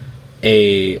like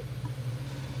a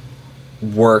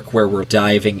work where we're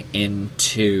diving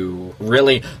into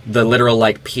really the literal,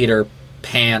 like, Peter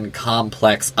Pan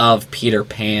complex of Peter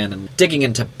Pan and digging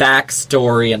into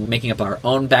backstory and making up our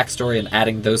own backstory and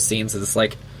adding those scenes. Is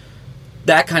like,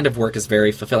 that kind of work is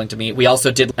very fulfilling to me. We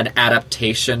also did an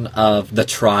adaptation of The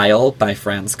Trial by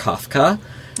Franz Kafka.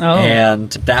 Oh.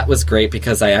 And that was great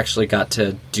because I actually got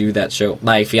to do that show.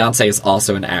 My fiance is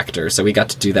also an actor, so we got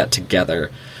to do that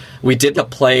together. We did a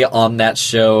play on that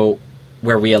show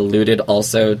where we alluded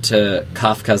also to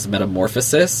Kafka's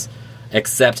Metamorphosis,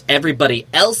 except everybody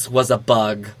else was a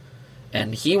bug,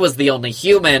 and he was the only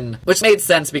human, which made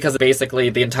sense because basically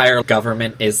the entire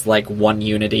government is like one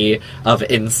unity of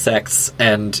insects,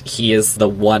 and he is the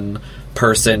one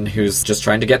person who's just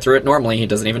trying to get through it normally. He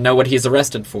doesn't even know what he's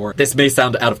arrested for. This may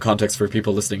sound out of context for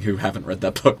people listening who haven't read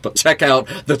that book, but check out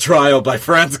The Trial by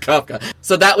Franz Kafka.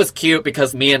 So that was cute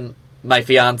because me and my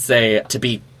fiance, to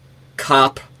be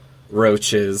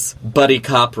buddy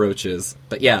cockroaches.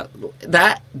 But yeah,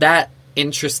 that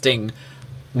interesting,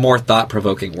 more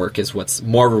thought-provoking work is what's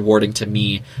more rewarding to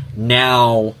me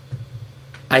now.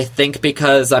 I think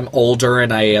because I'm older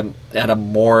and I am at a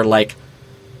more, like,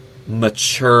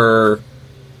 mature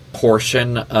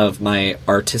portion of my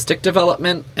artistic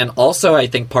development, and also I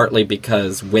think partly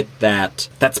because with that's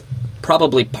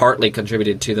probably partly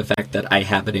contributed to the fact that I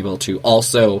have been able to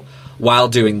also, while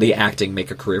doing the acting,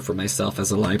 make a career for myself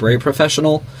as a library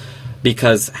professional,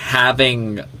 because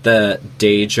having the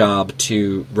day job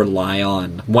to rely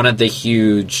on, one of the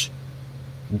huge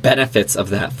benefits of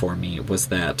that for me was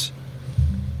that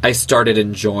I started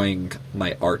enjoying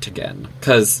my art again.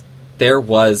 Because there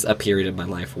was a period in my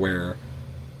life where,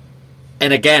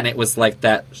 and again, it was like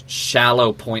that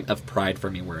shallow point of pride for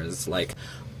me, where it's like,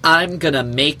 I'm gonna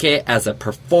make it as a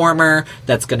performer.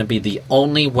 That's gonna be the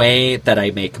only way that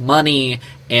I make money.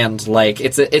 And, like,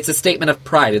 it's a statement of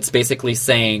pride. It's basically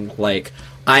saying, like,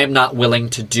 I am not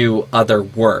willing to do other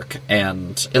work.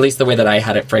 And at least the way that I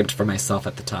had it framed for myself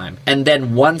at the time. And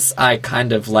then once I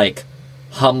kind of, like,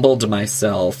 humbled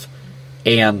myself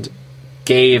and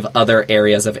gave other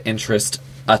areas of interest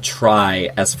a try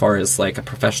as far as, like, a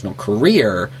professional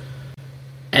career,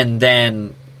 and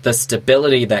then the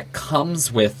stability that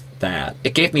comes with that,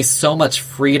 it gave me so much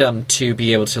freedom to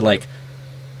be able to, like,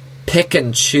 pick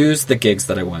and choose the gigs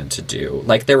that I wanted to do.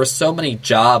 Like, there were so many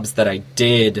jobs that I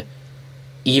did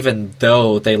even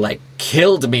though they, like,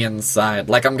 killed me inside.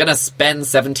 Like, I'm gonna spend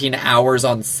 17 hours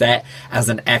on set as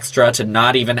an extra to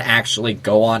not even actually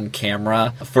go on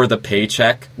camera for the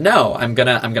paycheck. No, I'm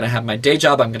gonna have my day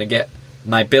job, I'm gonna get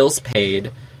my bills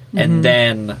paid, and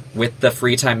then with the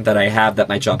free time that I have that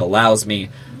my job allows me,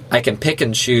 I can pick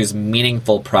and choose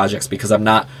meaningful projects because I'm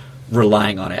not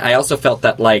relying on it. I also felt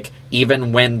that, like,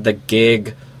 even when the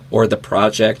gig or the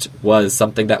project was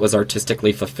something that was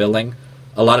artistically fulfilling,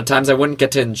 a lot of times I wouldn't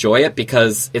get to enjoy it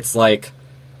because it's like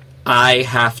I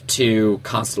have to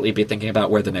constantly be thinking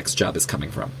about where the next job is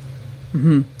coming from.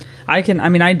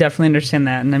 I definitely understand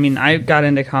that. And I mean, I got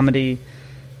into comedy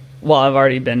while I've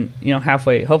already been,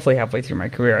 hopefully halfway through my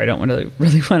career. I don't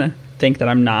really want to think that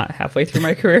I'm not halfway through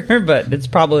my career, but it's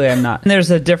probably I'm not. And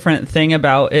there's a different thing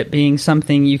about it being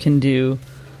something you can do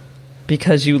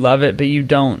because you love it, but you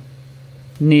don't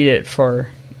need it for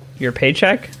your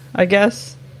paycheck, I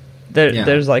guess.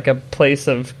 There's like a place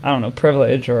of, I don't know,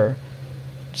 privilege or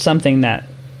something that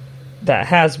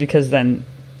has, because then,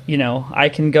 I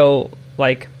can go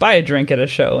like buy a drink at a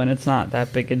show and it's not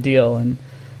that big a deal. And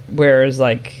whereas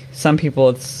like some people,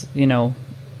 it's,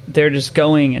 they're just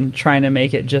going and trying to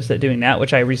make it just at doing that,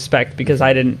 which I respect, because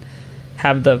I didn't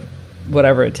have the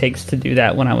whatever it takes to do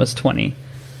that when I was 20.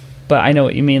 But I know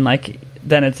what you mean. Like,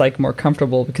 then it's like more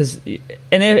comfortable because,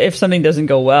 and if something doesn't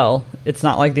go well, it's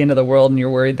not like the end of the world and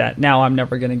you're worried that now I'm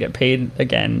never going to get paid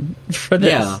again for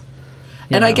this. Yeah.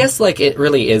 And I guess like it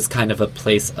really is kind of a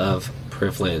place of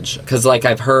privilege, because like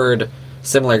I've heard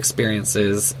similar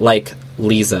experiences, like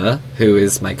Lisa, who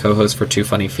is my co-host for Too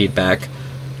Funny Feedback,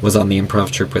 was on the improv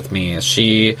troupe with me.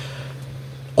 She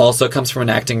also comes from an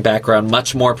acting background,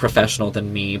 much more professional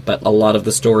than me, but a lot of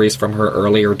the stories from her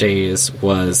earlier days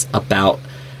was about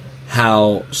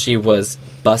how she was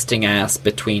busting ass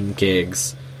between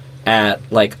gigs at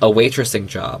like a waitressing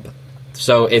job.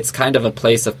 So it's kind of a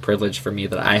place of privilege for me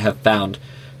that I have found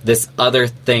this other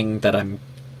thing that I'm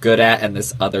good at and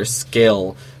this other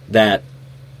skill that,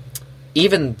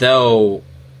 even though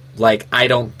like I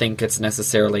don't think it's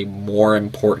necessarily more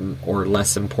important or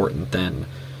less important than,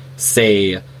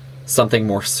 say, something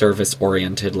more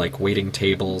service-oriented like waiting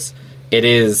tables, it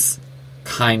is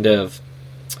kind of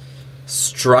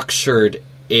structured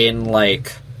in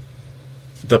like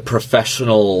the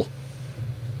professional,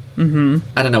 I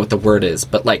don't know what the word is,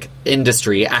 but like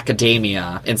industry,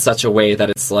 academia, in such a way that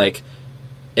it's like,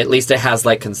 at least it has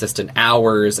like consistent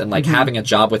hours, and like having a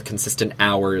job with consistent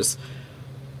hours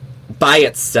by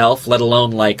itself, let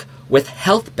alone like with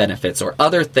health benefits or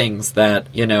other things that,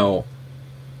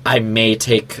 I may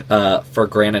take for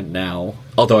granted now.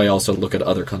 Although I also look at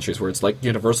other countries where it's like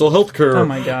universal healthcare. Oh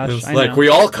my gosh. It's like, we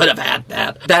all could have had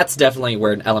that. That's definitely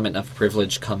where an element of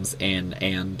privilege comes in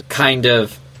and kind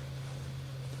of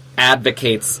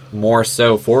advocates more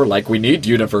so for, like, we need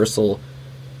universal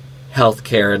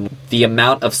healthcare, and the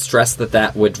amount of stress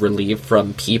that would relieve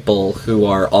from people who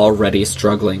are already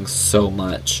struggling so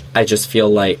much. I just feel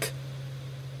like,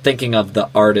 thinking of the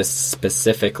artists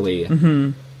specifically,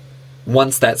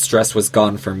 once that stress was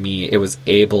gone for me, it was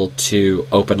able to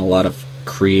open a lot of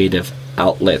creative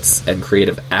outlets and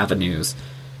creative avenues.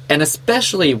 And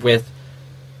especially with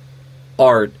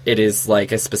art, it is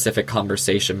like a specific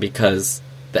conversation, because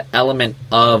the element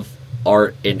of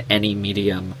art in any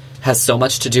medium has so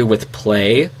much to do with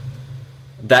play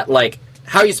that, like,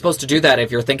 how are you supposed to do that if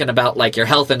you're thinking about, like, your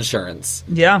health insurance?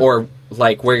 Yeah. Or,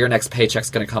 like, where your next paycheck's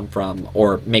going to come from,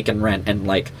 or making rent, and,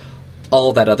 like,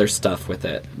 all that other stuff with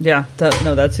it. Yeah,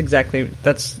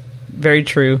 that's very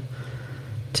true,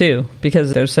 too,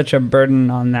 because there's such a burden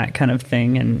on that kind of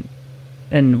thing,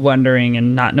 and wondering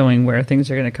and not knowing where things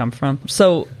are going to come from.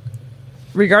 So,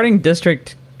 regarding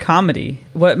district comedy,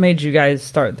 what made you guys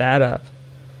start that up?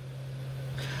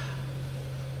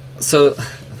 So,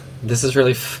 this is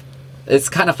really... it's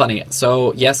kind of funny.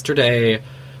 So, yesterday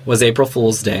was April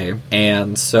Fool's Day,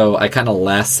 and so I kind of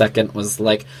last second was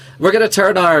like, we're going to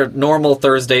turn our normal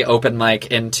Thursday open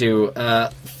mic into a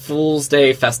Fool's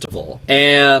Day festival.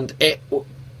 And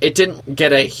it didn't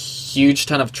get a huge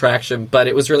ton of traction, but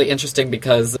it was really interesting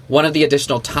because one of the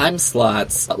additional time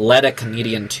slots led a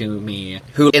comedian to me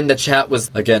who in the chat was,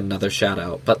 again, another shout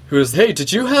out, but who was, hey,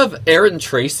 did you have Erin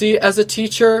Tracy as a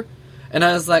teacher? And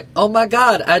I was like, oh my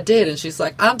god, I did. And she's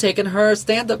like, I'm taking her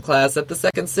stand-up class at the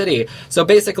Second City. So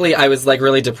basically, I was like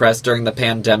really depressed during the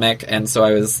pandemic, and so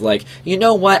I was like, you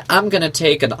know what? I'm going to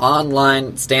take an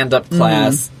online stand-up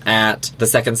class at the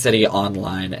Second City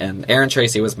online. And Erin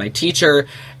Tracy was my teacher,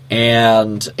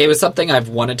 and it was something I've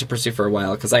wanted to pursue for a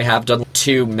while, because I have done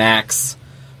 2 max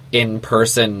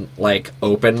in-person, like,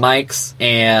 open mics,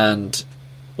 and,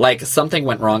 like, something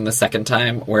went wrong the second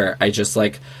time where I just,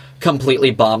 like, completely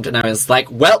bombed, and I was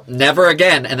like, well, never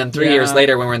again. And then 3 years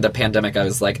later, when we were in the pandemic, I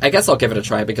was like, I guess I'll give it a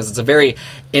try, because it's a very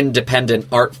independent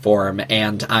art form,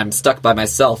 and I'm stuck by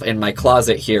myself in my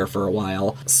closet here for a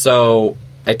while. So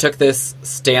I took this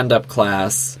stand-up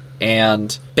class,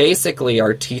 and basically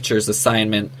our teacher's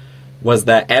assignment was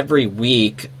that every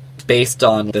week, based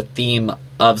on the theme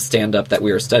of stand-up that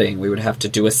we were studying, we would have to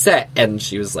do a set. And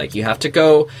she was like, you have to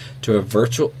go to a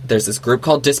virtual... There's this group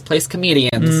called Displaced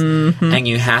Comedians, and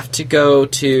you have to go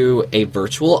to a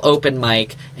virtual open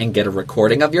mic and get a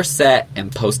recording of your set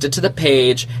and post it to the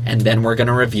page, and then we're going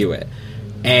to review it.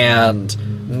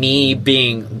 And me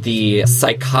being the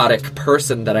psychotic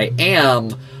person that I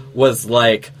am was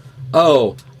like,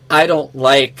 oh, I don't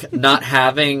like not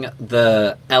having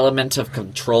the element of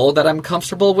control that I'm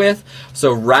comfortable with.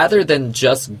 So rather than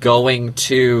just going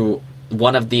to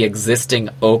one of the existing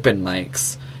open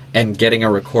mics and getting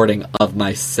a recording of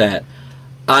my set,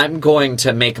 I'm going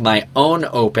to make my own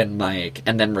open mic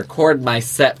and then record my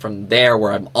set from there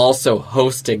where I'm also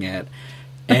hosting it.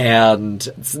 And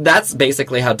that's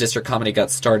basically how District Comedy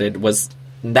got started.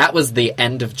 That was the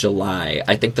end of July.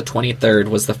 I think the 23rd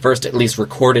was the first, at least,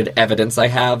 recorded evidence I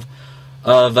have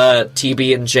of a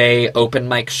TB&J open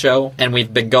mic show. And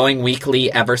we've been going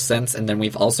weekly ever since, and then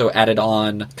we've also added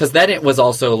on... Because then it was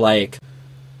also, like...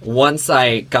 Once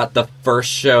I got the first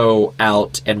show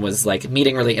out and was, like,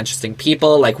 meeting really interesting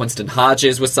people, like Winston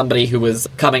Hodges was somebody who was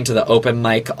coming to the open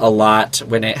mic a lot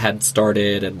when it had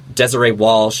started, and Desiree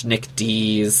Walsh, Nick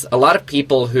Dees, a lot of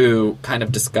people who kind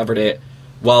of discovered it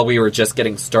while we were just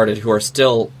getting started, who are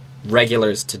still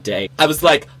regulars today. I was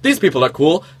like, these people are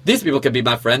cool. These people can be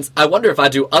my friends. I wonder if I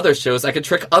do other shows, I could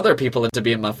trick other people into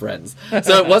being my friends.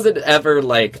 So it wasn't ever,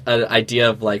 like, an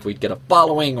idea of, like, we'd get a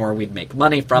following or we'd make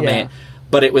money from it.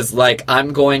 But it was like,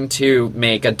 I'm going to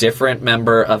make a different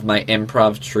member of my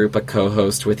improv troupe a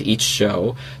co-host with each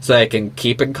show so I can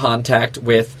keep in contact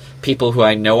with people who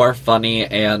I know are funny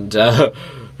and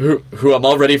who I'm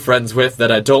already friends with that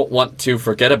I don't want to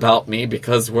forget about me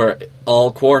because we're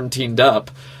all quarantined up.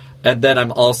 And then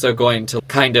I'm also going to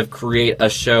kind of create a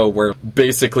show where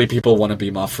basically people want to be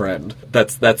my friend.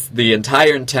 That's the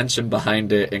entire intention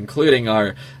behind it, including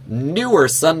our newer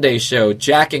Sunday show,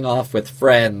 Jacking Off with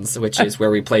Friends, which is where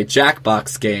we play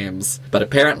Jackbox games. But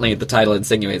apparently the title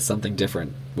insinuates something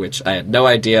different, which I had no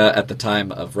idea at the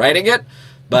time of writing it,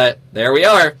 but there we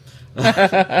are.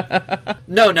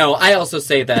 No, I also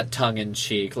say that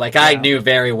tongue-in-cheek. Like, I knew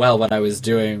very well what I was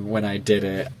doing when I did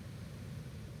it.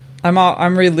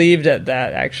 I'm relieved at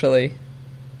that, actually.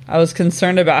 I was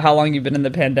concerned about how long you've been in the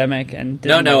pandemic and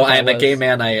didn't know I am a gay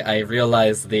man. I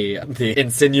realize the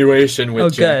insinuation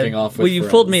with jacking off with you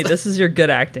friends. Fooled me. This is your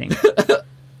good acting.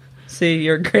 See,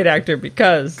 you're a great actor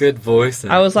because good voice.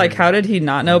 I was like, how did he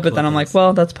not know? But then I'm like,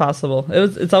 well, that's possible.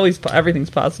 It's always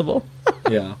everything's possible.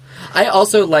 Yeah. I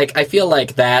also I feel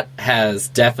like that has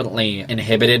definitely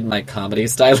inhibited my comedy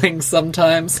styling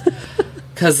sometimes.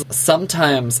 Because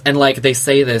sometimes, and they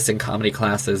say this in comedy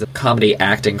classes, comedy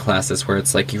acting classes, where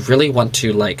it's like you really want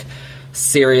to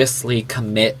seriously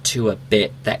commit to a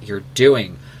bit that you're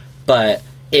doing. But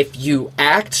if you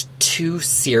act too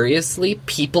seriously,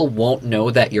 people won't know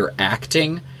that you're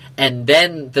acting, and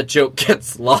then the joke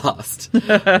gets lost.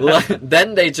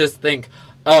 Then they just think,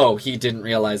 oh, he didn't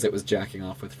realize it was jacking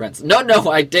off with friends. No,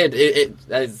 I did.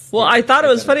 I thought it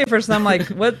was funny at first, and I'm like,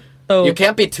 what? You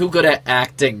can't be too good at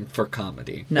acting for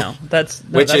comedy. No,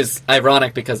 which is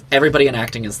ironic because everybody in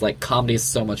acting is like, comedy is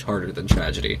so much harder than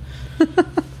tragedy.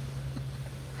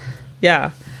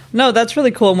 Yeah. No, that's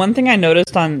really cool. One thing I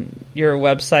noticed on your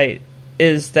website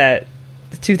is that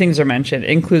two things are mentioned,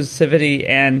 inclusivity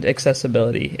and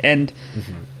accessibility. And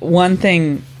one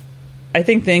thing, I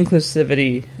think the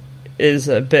inclusivity is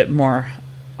a bit more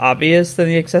obvious than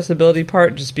the accessibility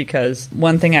part, just because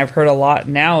one thing I've heard a lot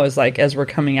now is as we're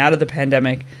coming out of the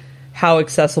pandemic, how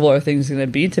accessible are things going to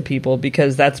be to people,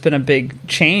 because that's been a big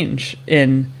change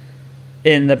in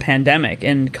the pandemic,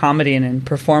 in comedy and in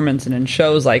performance and in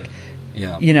shows,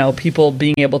 people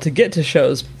being able to get to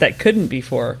shows that couldn't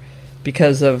before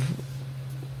because of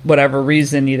whatever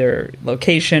reason, either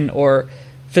location or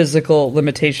physical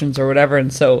limitations or whatever.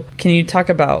 And so can you talk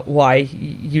about why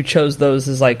you chose those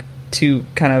as two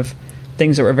kind of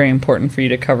things that were very important for you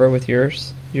to cover with your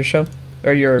show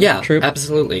or your troupe?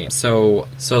 Absolutely. So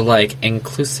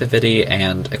inclusivity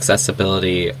and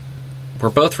accessibility were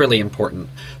both really important.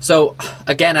 So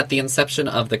again, at the inception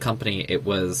of the company, it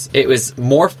was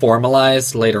more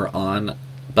formalized later on,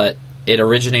 but it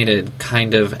originated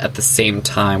kind of at the same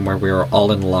time where we were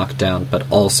all in lockdown,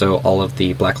 but also all of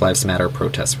the Black Lives Matter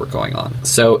protests were going on.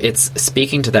 So it's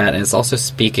speaking to that, and it's also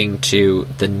speaking to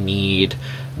the need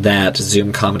that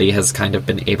Zoom comedy has kind of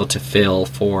been able to fill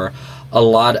for a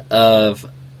lot of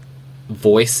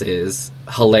voices,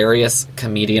 hilarious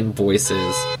comedian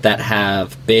voices that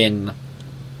have been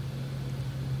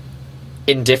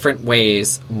in different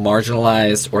ways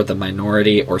marginalized or the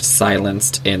minority or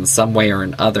silenced in some way or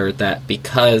another, that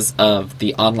because of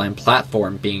the online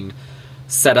platform being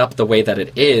set up the way that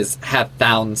it is, have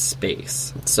found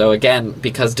space. So again,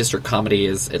 because District Comedy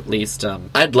is at least,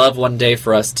 I'd love one day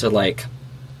for us to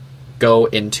go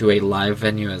into a live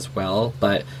venue as well,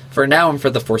 but for now and for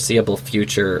the foreseeable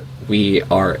future, we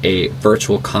are a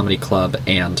virtual comedy club,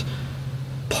 and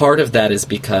part of that is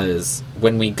because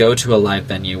when we go to a live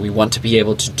venue, we want to be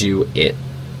able to do it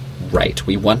right.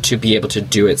 We want to be able to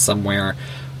do it somewhere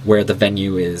where the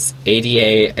venue is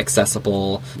ADA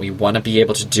accessible. We want to be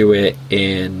able to do it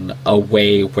in a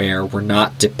way where we're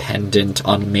not dependent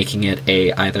on making it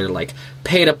a either like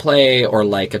pay to play or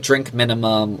like a drink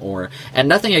minimum, and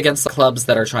nothing against the clubs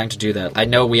that are trying to do that. I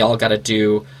know we all got to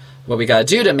do what we got to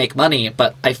do to make money,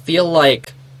 but I feel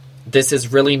like this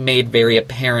has really made very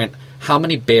apparent how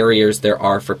many barriers there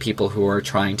are for people who are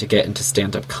trying to get into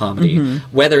stand-up comedy,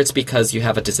 whether it's because you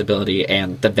have a disability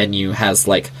and the venue has,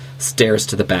 like, stairs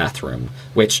to the bathroom,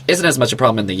 which isn't as much a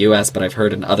problem in the US, but I've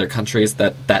heard in other countries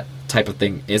that that type of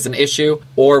thing is an issue,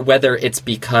 or whether it's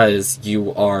because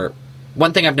you are...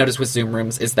 One thing I've noticed with Zoom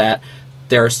rooms is that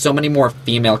there are so many more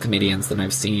female comedians than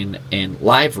I've seen in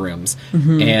live rooms,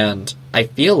 and I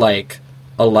feel like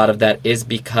a lot of that is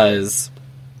because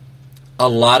a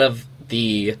lot of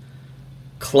the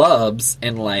clubs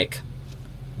in like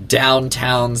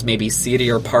downtowns, maybe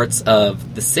seedier parts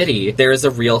of the city, there is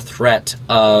a real threat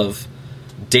of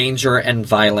danger and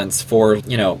violence for,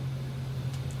 you know,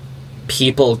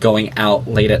 people going out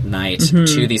late at night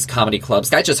to these comedy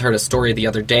clubs. I just heard a story the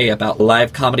other day about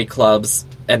live comedy clubs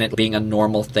and it being a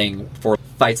normal thing for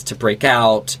fights to break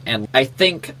out, and I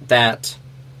think that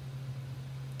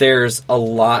there's a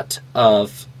lot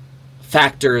of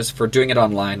factors for doing it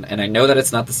online, and I know that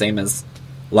it's not the same as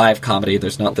live comedy.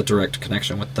 There's not the direct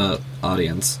connection with the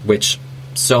audience, which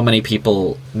so many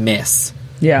people miss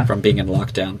from being in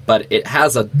lockdown. But it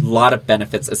has a lot of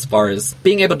benefits as far as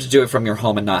being able to do it from your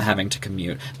home and not having to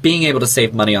commute, being able to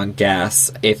save money on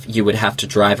gas if you would have to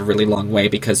drive a really long way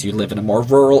because you live in a more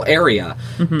rural area,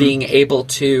 being able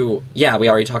to, we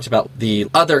already talked about the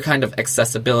other kind of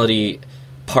accessibility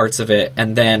parts of it,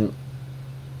 and then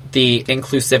the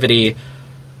inclusivity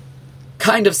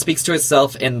kind of speaks to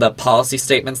itself in the policy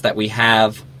statements that we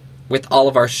have with all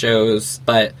of our shows,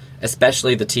 but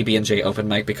especially the TB&J open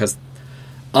mic, because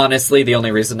honestly, the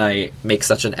only reason I make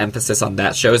such an emphasis on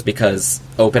that show is because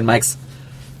open mics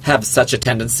have such a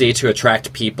tendency to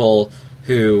attract people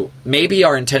who maybe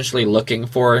are intentionally looking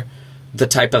for the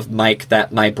type of mic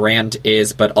that my brand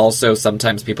is, but also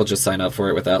sometimes people just sign up for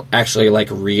it without actually, like,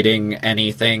 reading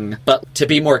anything. But to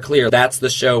be more clear, that's the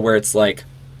show where it's like,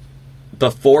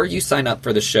 before you sign up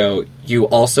for the show, you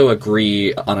also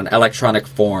agree on an electronic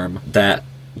form that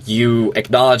you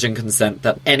acknowledge and consent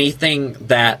that anything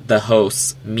that the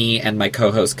hosts, me and my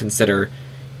co-host, consider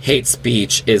hate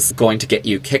speech is going to get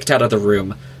you kicked out of the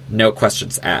room, no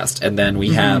questions asked. And then we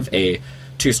have a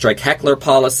 2-strike heckler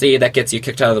policy that gets you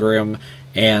kicked out of the room,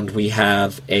 and we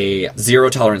have a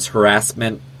zero-tolerance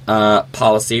harassment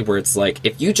policy where it's like,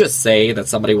 if you just say that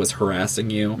somebody was harassing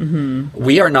you,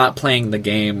 we are not playing the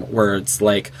game where it's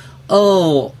like,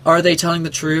 oh, are they telling the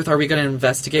truth? Are we going to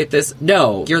investigate this?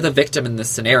 No, you're the victim in this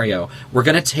scenario. We're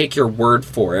going to take your word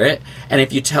for it, and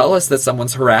if you tell us that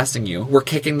someone's harassing you, we're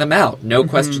kicking them out. No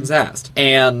questions asked.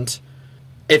 And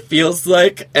it feels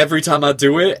like every time I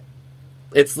do it,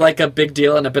 it's like a big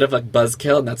deal and a bit of a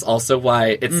buzzkill, and that's also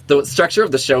why it's the structure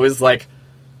of the show is like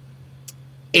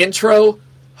intro,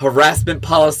 harassment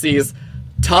policies.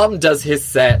 Tom does his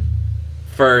set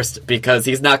first because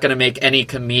he's not going to make any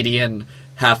comedian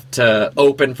have to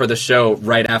open for the show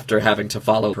right after having to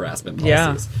follow harassment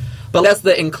policies. But that's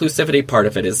the inclusivity part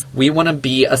of it, is we want to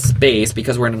be a space,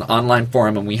 because we're in an online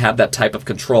forum and we have that type of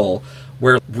control,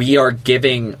 where we are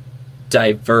giving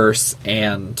diverse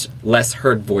and less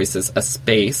heard voices a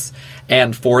space.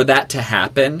 And for that to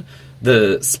happen,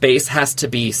 the space has to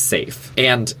be safe.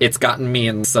 And it's gotten me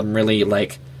in some really,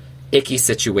 like, icky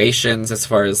situations as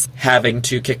far as having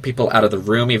to kick people out of the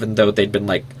room, even though they'd been,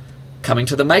 like, coming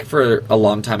to the mic for a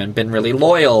long time and been really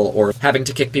loyal, or having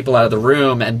to kick people out of the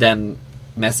room and then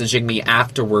messaging me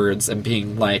afterwards and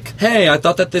being like, hey, I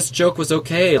thought that this joke was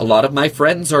okay. A lot of my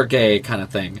friends are gay, kind of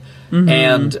thing.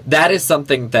 And that is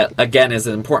something that, again, is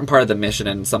an important part of the mission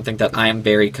and something that I am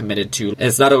very committed to.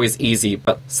 It's not always easy,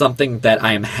 but something that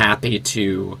I am happy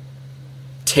to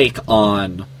take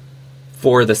on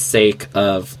for the sake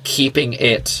of keeping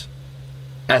it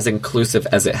as inclusive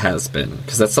as it has been,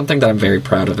 because that's something that I'm very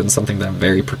proud of and something that I'm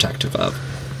very protective of.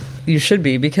 You should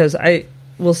be, because I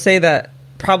will say that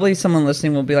probably someone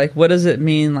listening will be like, what does it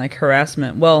mean, like,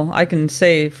 harassment? Well, I can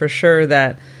say for sure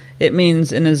that it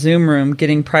means in a Zoom room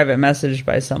getting private messaged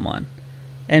by someone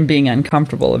and being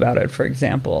uncomfortable about it, for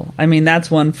example. I mean, that's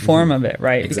one form of it,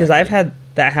 right? Exactly. Because I've had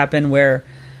that happen where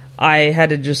I had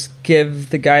to just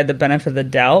give the guy the benefit of the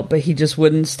doubt, but he just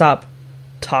wouldn't stop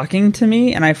talking to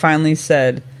me, and I finally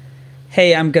said,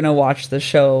 hey, I'm gonna watch the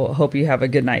show, hope you have a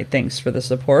good night, thanks for the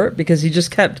support, because he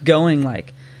just kept going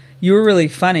like, you were really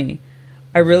funny,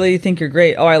 I really think you're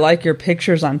great. Oh, I like your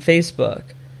pictures on Facebook.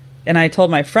 And I told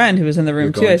my friend who was in the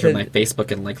room too. I said, my Facebook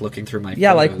and like looking through my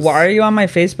yeah, photos. like why are you on my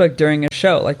Facebook during a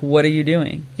show? Like what are you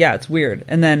doing? Yeah, it's weird.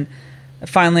 And then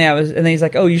finally and then he's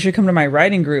like, oh, you should come to my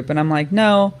writing group. And I'm like,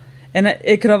 no. And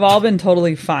it could have all been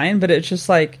totally fine, but it's just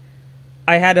like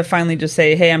I had to finally just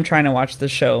say, hey, I'm trying to watch the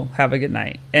show. Have a good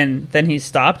night. And then he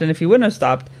stopped. And if he wouldn't have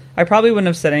stopped, I probably wouldn't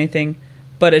have said anything.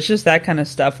 But it's just that kind of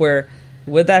stuff where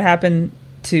would that happen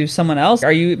to someone else?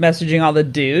 Are you messaging all the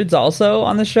dudes also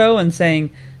on the show and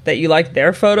saying that you like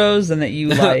their photos and that you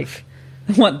like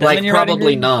want them like in your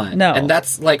probably not. No. And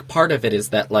that's like part of it is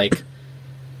that like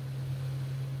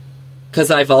because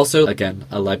I've also, again,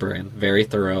 a librarian, very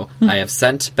thorough. I have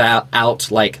sent out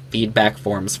like feedback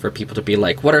forms for people to be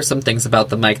like, what are some things about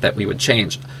the mic that we would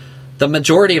change? The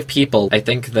majority of people, I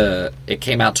think it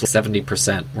came out to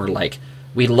 70% were like,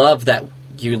 we love that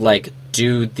you like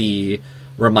do the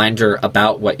reminder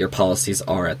about what your policies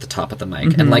are at the top of the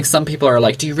mic. And like some people are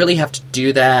like, do you really have to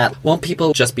do that? Won't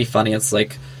people just be funny? It's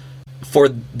like, for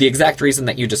the exact reason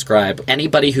that you describe,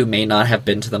 anybody who may not have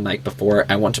been to the mic before,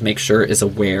 I want to make sure is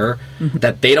aware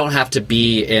that they don't have to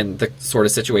be in the sort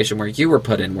of situation where you were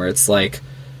put in, where it's like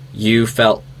you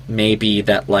felt maybe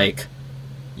that like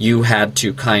you had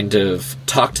to kind of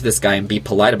talk to this guy and be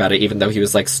polite about it, even though he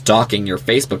was like stalking your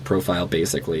Facebook profile,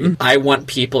 basically. I want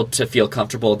people to feel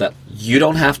comfortable that you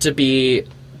don't have to be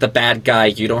the bad guy,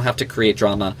 you don't have to create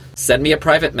drama. Send me a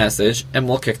private message and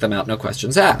we'll kick them out, no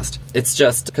questions asked. It's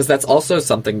just because that's also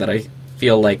something that I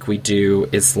feel like we do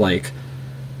is like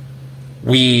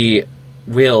we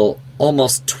will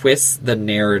almost twist the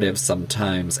narrative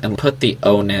sometimes and put the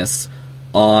onus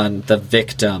on the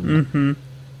victim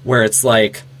where it's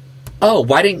like, oh,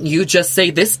 why didn't you just say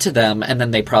this to them? And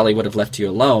then they probably would have left you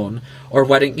alone. Or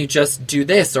why didn't you just do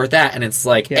this or that? And it's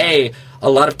like, a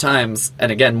lot of times,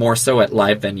 and again, more so at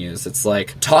live venues, it's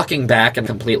like talking back and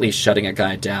completely shutting a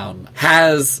guy down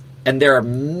and there are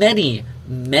many,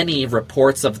 many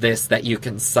reports of this that you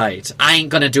can cite. I ain't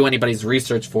gonna do anybody's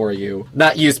research for you.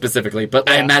 Not you specifically, but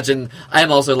I imagine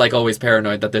I'm also like always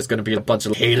paranoid that there's gonna be a bunch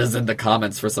of haters in the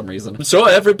comments for some reason. I'm sure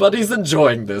everybody's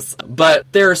enjoying this. But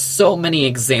there are so many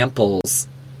examples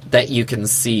that you can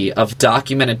see of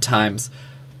documented times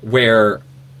where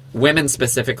women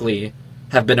specifically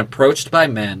have been approached by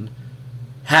men,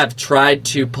 have tried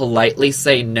to politely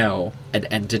say no, and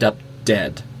ended up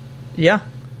dead. Yeah.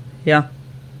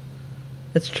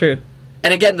 It's true.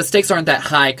 And again, the stakes aren't that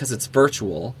high because it's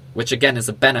virtual, which again is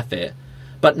a benefit.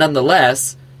 But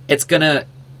nonetheless, it's going to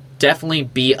definitely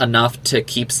be enough to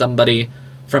keep somebody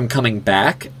from coming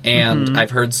back. And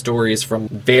I've heard stories from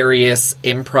various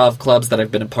improv clubs that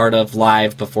I've been a part of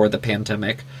live before the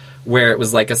pandemic, where it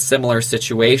was like a similar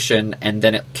situation, and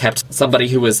then it kept somebody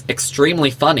who was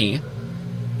extremely funny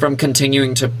from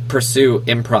continuing to pursue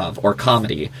improv or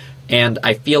comedy. And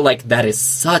I feel like that is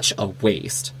such a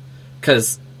waste,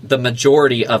 because the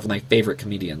majority of my favorite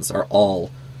comedians are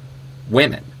all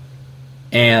women.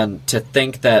 And to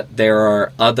think that there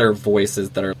are other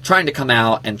voices that are trying to come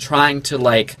out and trying to,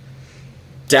 like,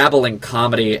 dabble in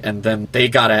comedy, and then they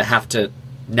gotta have to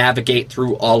navigate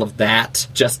through all of that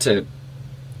just to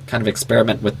kind of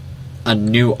experiment with a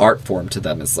new art form to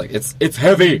them. It's like, it's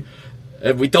heavy,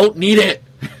 and we don't need it.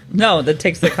 No, that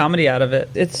takes the comedy out of it.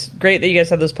 It's great that you guys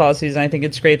have those policies, and I think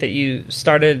it's great that you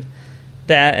started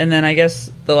that. And then I guess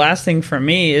the last thing for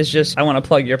me is just I want to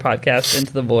plug your podcast,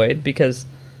 Into the Void, because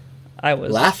I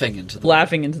was laughing into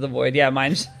the void. Yeah,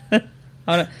 mine's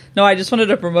no, I just wanted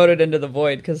to promote it Into the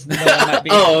Void because no one might be.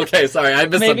 Oh, okay, sorry, I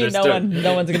misunderstood. Maybe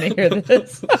no one's going to hear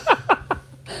this.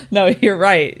 No, you're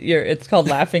right. It's called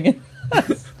Laughing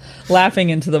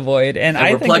Into the Void, and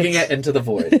I we're think plugging it into the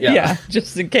void. Yeah,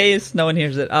 just in case no one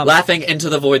hears it. Laughing Into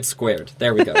the Void squared.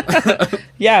 There we go.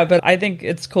 Yeah, but I think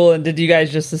it's cool. And did you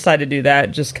guys just decide to do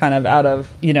that just kind of out of,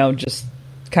 just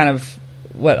kind of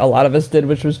what a lot of us did,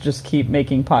 which was just keep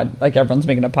making like everyone's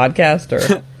making a podcast?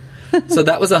 Or So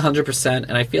that was 100%,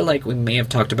 and I feel like we may have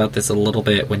talked about this a little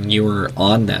bit when you were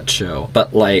on that show,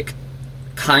 but like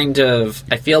kind of,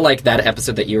 I feel like that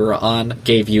episode that you were on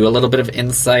gave you a little bit of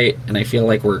insight, and I feel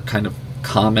like we're kind of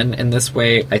common in this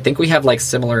way. I think we have like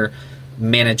similar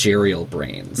managerial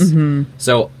brains.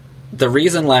 So the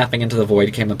reason Laughing Into the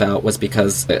Void came about was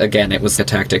because, again, it was a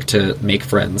tactic to make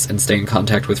friends and stay in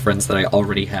contact with friends that I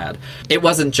already had. It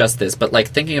wasn't just this, but like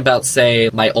thinking about, say,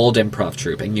 my old improv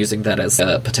troupe and using that as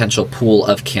a potential pool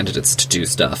of candidates to do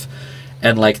stuff.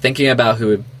 And like thinking about who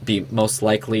would be most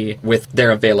likely with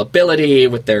their availability,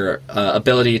 with their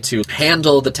ability to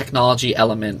handle the technology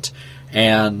element,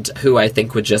 and who I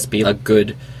think would just be a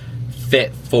good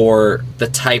fit for the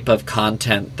type of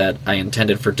content that I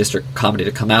intended for District Comedy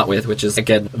to come out with, which is,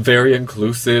 again, very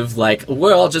inclusive, like,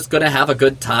 we're all just gonna have a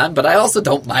good time, but I also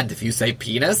don't mind if you say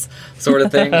penis, sort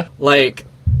of thing. Like,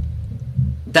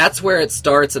 that's where it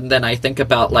starts, and then I think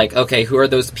about, like, okay, who are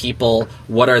those people,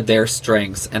 what are their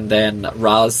strengths, and then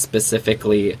Roz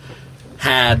specifically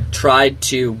had tried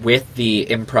to, with the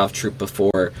improv troupe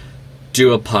before,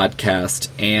 do a podcast,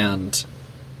 and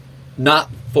not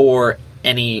for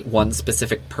any one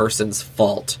specific person's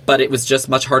fault, but it was just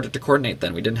much harder to coordinate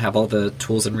then. We didn't have all the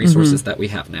tools and resources that we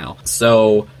have now.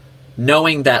 So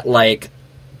knowing that, like,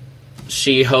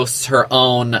 she hosts her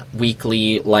own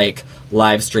weekly, like,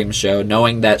 live stream show,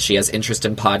 knowing that she has interest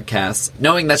in podcasts,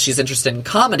 knowing that she's interested in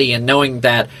comedy, and knowing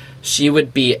that she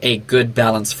would be a good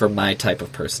balance for my type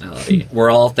of personality were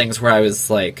all things where I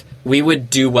was like, we would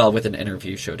do well with an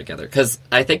interview show together. Because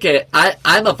I think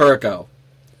I'm a Virgo.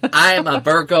 I am a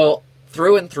Virgo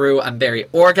through and through. I'm very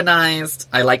organized,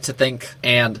 I like to think,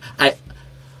 and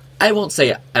I won't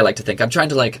say I like to think. I'm trying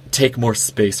to, like, take more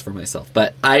space for myself.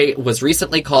 But I was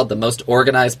recently called the most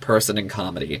organized person in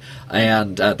comedy.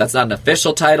 And that's not an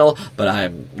official title, but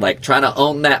I'm, like, trying to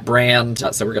own that brand.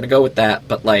 So we're going to go with that.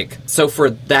 But, like, so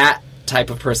for that type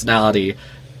of personality,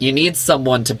 you need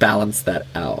someone to balance that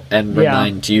out and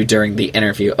remind you during the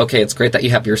interview, okay, it's great that you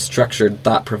have your structured,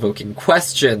 thought-provoking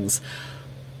questions,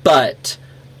 but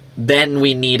then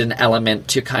we need an element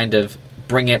to kind of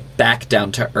bring it back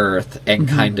down to earth and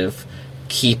kind of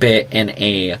keep it in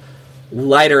a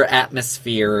lighter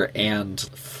atmosphere and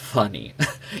funny.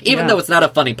 Even though it's not a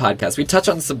funny podcast, we touch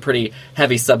on some pretty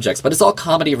heavy subjects, but it's all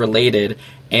comedy related,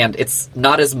 and it's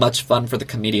not as much fun for the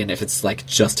comedian if it's, like,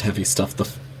 just heavy stuff the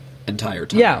entire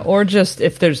time. Yeah, or just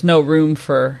if there's no room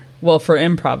for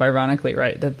improv, ironically,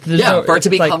 right? For it to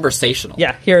be, like, conversational.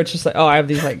 Yeah, here it's just like, oh, I have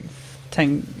these, like,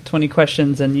 10, 20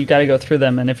 questions, and you got to go through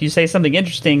them. And if you say something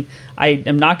interesting, I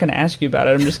am not going to ask you about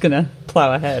it. I'm just going to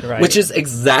plow ahead, right? Which is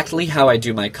exactly how I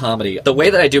do my comedy. The way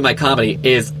that I do my comedy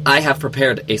is I have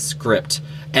prepared a script,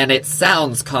 and it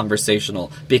sounds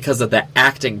conversational because of the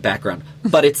acting background,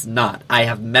 but it's not. I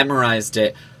have memorized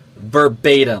it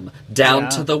verbatim, down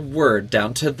to the word,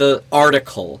 down to the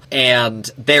article,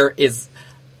 and there is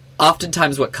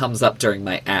oftentimes what comes up during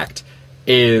my act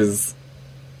is...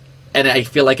 And I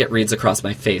feel like it reads across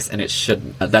my face, and it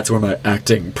shouldn't. That's where my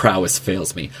acting prowess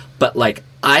fails me. But, like,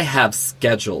 I have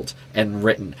scheduled and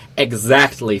written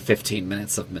exactly 15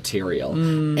 minutes of material,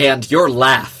 and your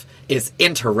laugh is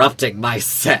interrupting my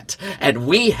set, and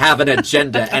we have an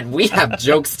agenda, and we have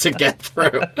jokes to get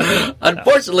through.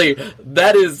 Unfortunately,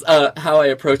 that is how I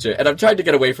approach it, and I'm trying to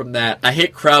get away from that. I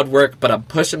hate crowd work, but I'm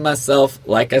pushing myself,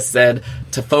 like I said,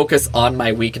 to focus on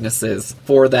my weaknesses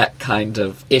for that kind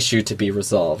of issue to be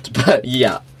resolved. But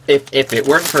yeah, if it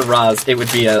weren't for Roz, it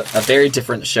would be a very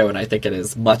different show, and I think it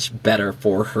is much better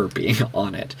for her being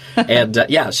on it. And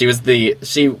she was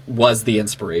the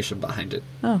inspiration behind it.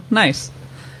 Oh, nice.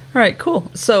 All right, cool.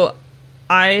 So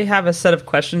I have a set of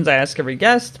questions I ask every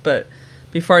guest, but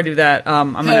before I do that,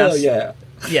 I'm going to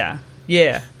ask...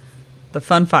 Yeah. The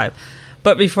fun 5.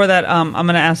 But before that, I'm going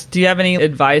to ask, do you have any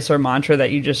advice or mantra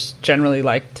that you just generally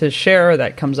like to share, or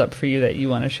that comes up for you that you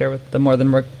want to share with the More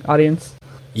Than Work audience?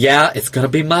 Yeah, it's going to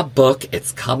be my book.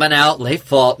 It's coming out late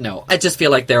fall. No, I just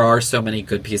feel like there are so many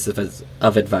good pieces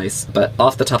of advice, but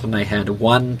off the top of my head,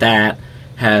 one that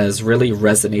has really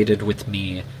resonated with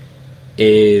me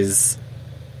is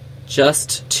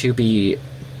just to be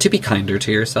kinder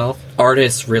to yourself.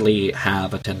 Artists really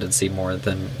have a tendency, more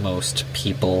than most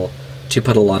people, to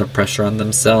put a lot of pressure on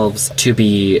themselves to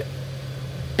be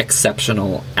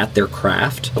exceptional at their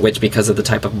craft, which, because of the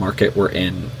type of market we're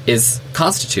in, is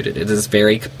constituted. It is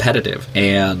very competitive,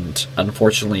 and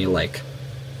unfortunately, like,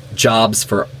 jobs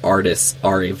for artists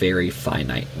are a very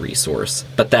finite resource.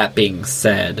 But that being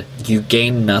said, you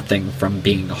gain nothing from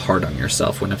being hard on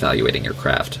yourself when evaluating your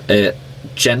craft.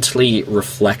 Gently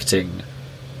reflecting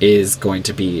is going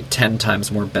to be 10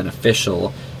 times more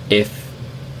beneficial if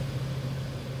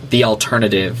the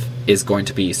alternative is going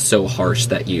to be so harsh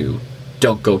that you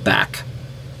don't go back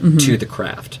to the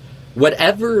craft.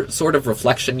 Whatever sort of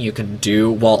reflection you can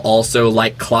do while also,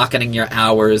 like, clocking your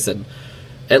hours, and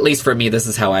at least for me, this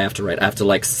is how I have to write. I have to,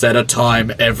 like, set a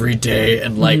time every day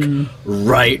and, like,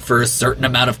 write for a certain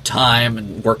amount of time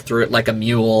and work through it like a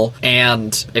mule.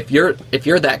 And if you're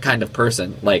that kind of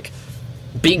person, like,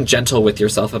 being gentle with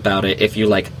yourself about it, if you,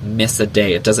 like, miss a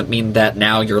day, it doesn't mean that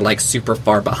now you're, like, super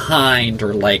far behind,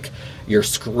 or, like, you're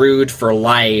screwed for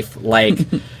life. Like,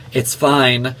 it's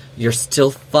fine. You're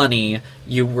still funny.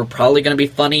 You were probably going to be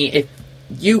funny if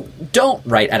you don't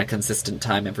write at a consistent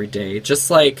time every day.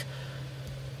 Just, like,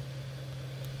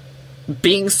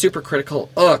 being super critical,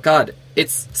 oh god,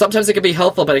 sometimes it can be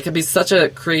helpful, but it can be such a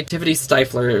creativity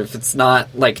stifler if it's not,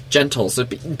 like, gentle. So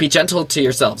be gentle to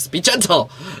yourselves. Be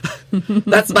gentle!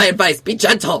 That's my advice. Be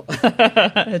gentle!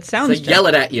 It sounds so yell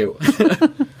it at you.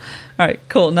 All right,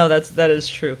 cool. No, that is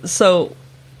true. So,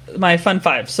 my fun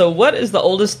 5. So, what is the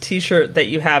oldest t-shirt that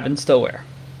you have and still wear?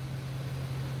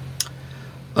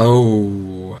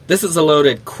 Oh, this is a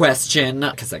loaded question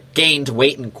because I gained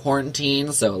weight in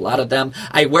quarantine, so a lot of them.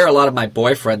 I wear a lot of my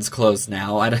boyfriend's clothes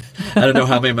now. I don't know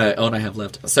how many of my own I have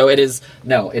left. So it's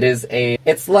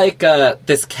like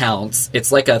this counts.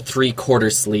 It's like a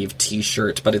 3/4 sleeve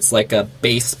t-shirt, but it's like a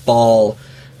baseball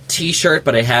t-shirt,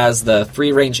 but it has the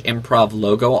Free Range Improv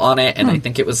logo on it, and I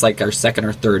think it was like our 2nd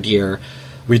or 3rd year.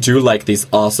 We do like these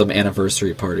awesome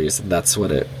anniversary parties, and that's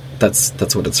what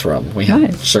it's from. We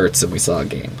had shirts and we saw a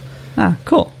game. Ah,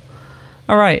 cool.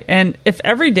 All right. And if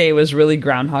every day was really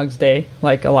Groundhog's Day,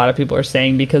 like a lot of people are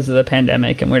saying because of the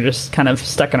pandemic and we're just kind of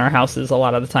stuck in our houses a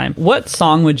lot of the time, what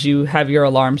song would you have your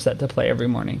alarm set to play every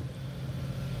morning?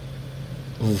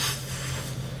 Oof.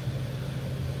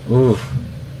 Oof.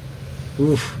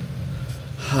 Oof.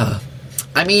 Huh.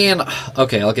 I mean,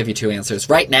 okay, I'll give you 2 answers.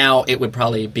 Right now, it would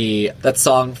probably be that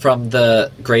song from The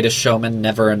Greatest Showman,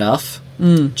 Never Enough.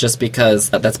 Just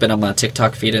because that's been on my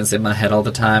TikTok feed and it's in my head all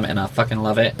the time, and I fucking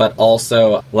love it. But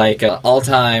also, like,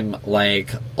 all-time,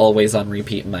 like, always on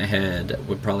repeat in my head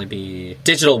would probably be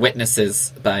Digital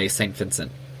Witnesses by St.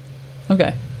 Vincent.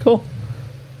 Okay, cool. All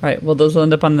right, well, those will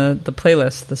end up on the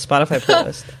playlist, the Spotify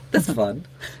playlist. That's fun.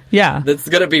 Yeah. That's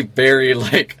gonna be very,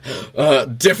 like,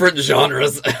 different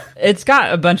genres. It's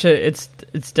got a bunch of... It's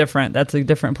different. That's a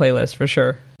different playlist for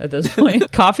sure at this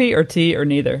point. Coffee or tea or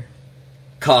neither?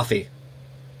 Coffee.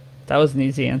 That was an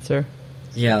easy answer.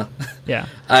 Yeah. Yeah.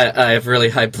 I have really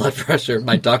high blood pressure.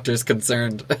 My doctor's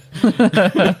concerned.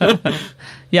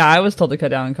 Yeah, I was told to cut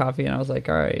down on coffee, and I was like,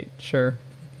 all right, sure.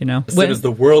 You know? As soon as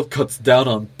the world cuts down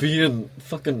on being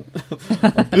fucking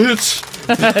a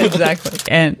bitch. Exactly.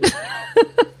 And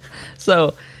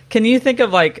so, can you think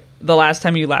of, like, the last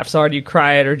time you laughed so hard you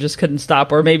cried or just couldn't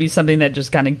stop, or maybe something that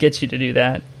just kind of gets you to do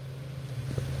that?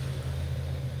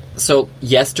 So,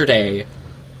 yesterday,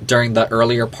 during the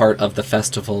earlier part of the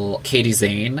festival, Katie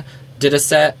Zane did a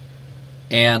set,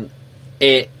 and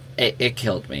it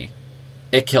killed me.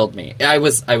 It killed me. I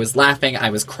was laughing, I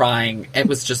was crying. It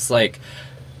was just like,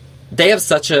 they have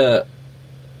such a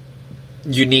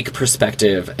unique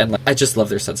perspective, and like, I just love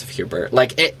their sense of humor.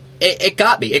 Like, it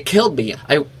got me. It killed me.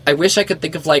 I wish I could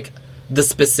think of, like, the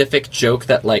specific joke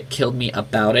that, like, killed me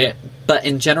about it. But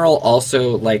in general,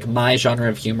 also, like, my genre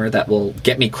of humor that will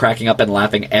get me cracking up and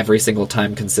laughing every single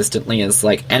time consistently is,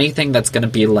 like, anything that's gonna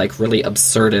be, like, really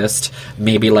absurdist,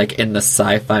 maybe, like, in the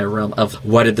sci-fi realm of,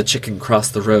 why did the chicken cross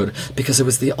the road? Because it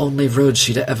was the only road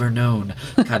she'd ever known,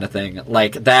 kind of thing.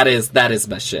 Like, that is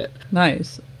my shit.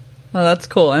 Nice. Well, that's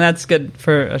cool, and that's good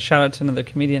for a shout-out to another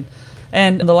comedian.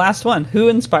 And the last one, who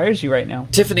inspires you right now?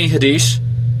 Tiffany Haddish.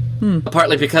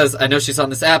 Partly because I know she's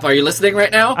on this app. Are you listening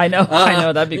right now? I know,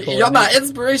 that'd be cool. You're my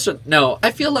inspiration. No,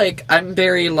 I feel like I'm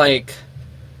very, like...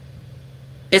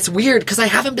 It's weird, because I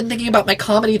haven't been thinking about my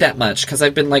comedy that much, because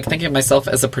I've been, like, thinking of myself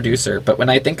as a producer. But when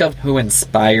I think of who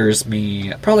inspires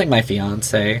me, probably my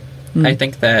fiancé. I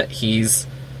think that he's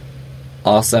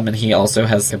awesome, and he also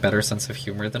has a better sense of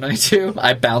humor than I do.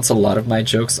 I bounce a lot of my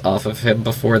jokes off of him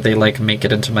before they, like, make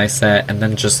it into my set, and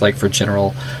then just, like, for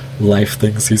general life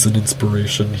things, he's an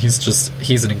inspiration.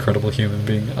 He's an incredible human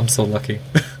being. I'm so lucky.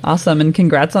 Awesome, and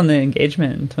congrats on the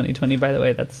engagement in 2020, by the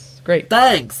way. That's great.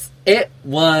 Thanks! It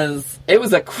was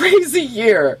a crazy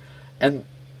year, and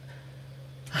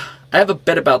I have a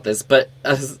bit about this, but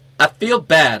I feel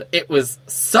bad. It was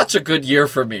such a good year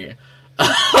for me.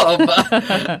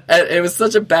 And it was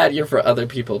such a bad year for other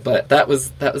people, but that was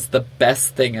the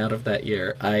best thing out of that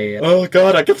year. Oh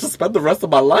god, I get to spend the rest of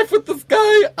my life with this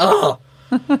guy. Oh,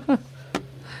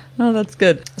 that's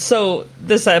good. So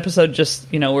this episode,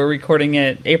 just, we're recording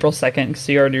it April 2nd,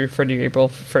 so you already referred to your April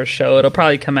 1st show. It'll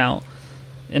probably come out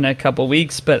in a couple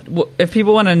weeks, but if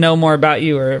people want to know more about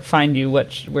you or find you,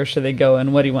 where should they go,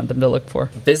 and what do you want them to look for?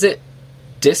 Visit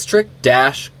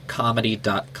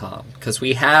district-comedy.com, because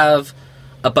we have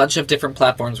a bunch of different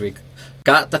platforms. We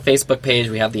got the Facebook page,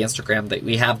 we have the Instagram,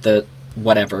 we have the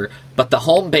whatever, but the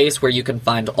home base where you can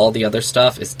find all the other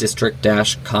stuff is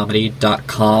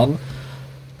district-comedy.com.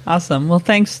 Awesome. Well,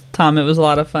 thanks, Tom. It was a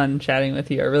lot of fun chatting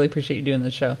with you. I really appreciate you doing the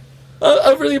show.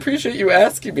 I really appreciate you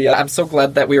asking me. I'm so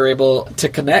glad that we were able to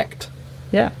connect.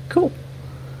 Yeah, cool.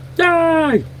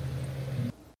 Yay!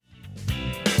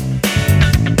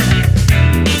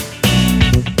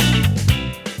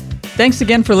 Thanks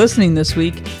again for listening this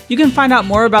week. You can find out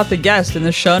more about the guest in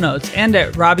the show notes and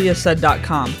at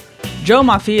RabiaSaid.com. Joe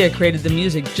Maffia created the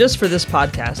music just for this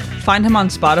podcast. Find him on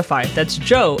Spotify. That's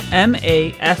Joe,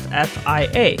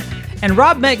 Maffia. And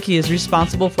Rob Metke is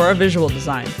responsible for our visual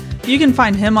design. You can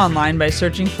find him online by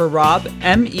searching for Rob,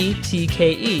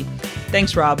 Metke.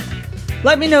 Thanks, Rob.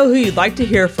 Let me know who you'd like to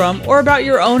hear from or about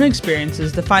your own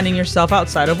experiences defining yourself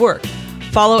outside of work.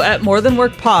 Follow at More Than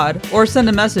Work Pod or send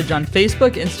a message on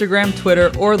Facebook, Instagram, Twitter,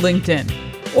 or LinkedIn.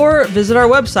 Or visit our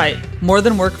website,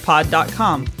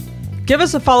 morethanworkpod.com. Give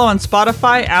us a follow on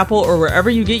Spotify, Apple, or wherever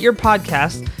you get your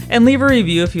podcasts, and leave a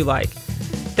review if you like.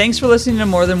 Thanks for listening to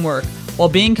More Than Work. While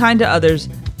being kind to others,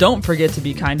 don't forget to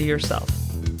be kind to yourself.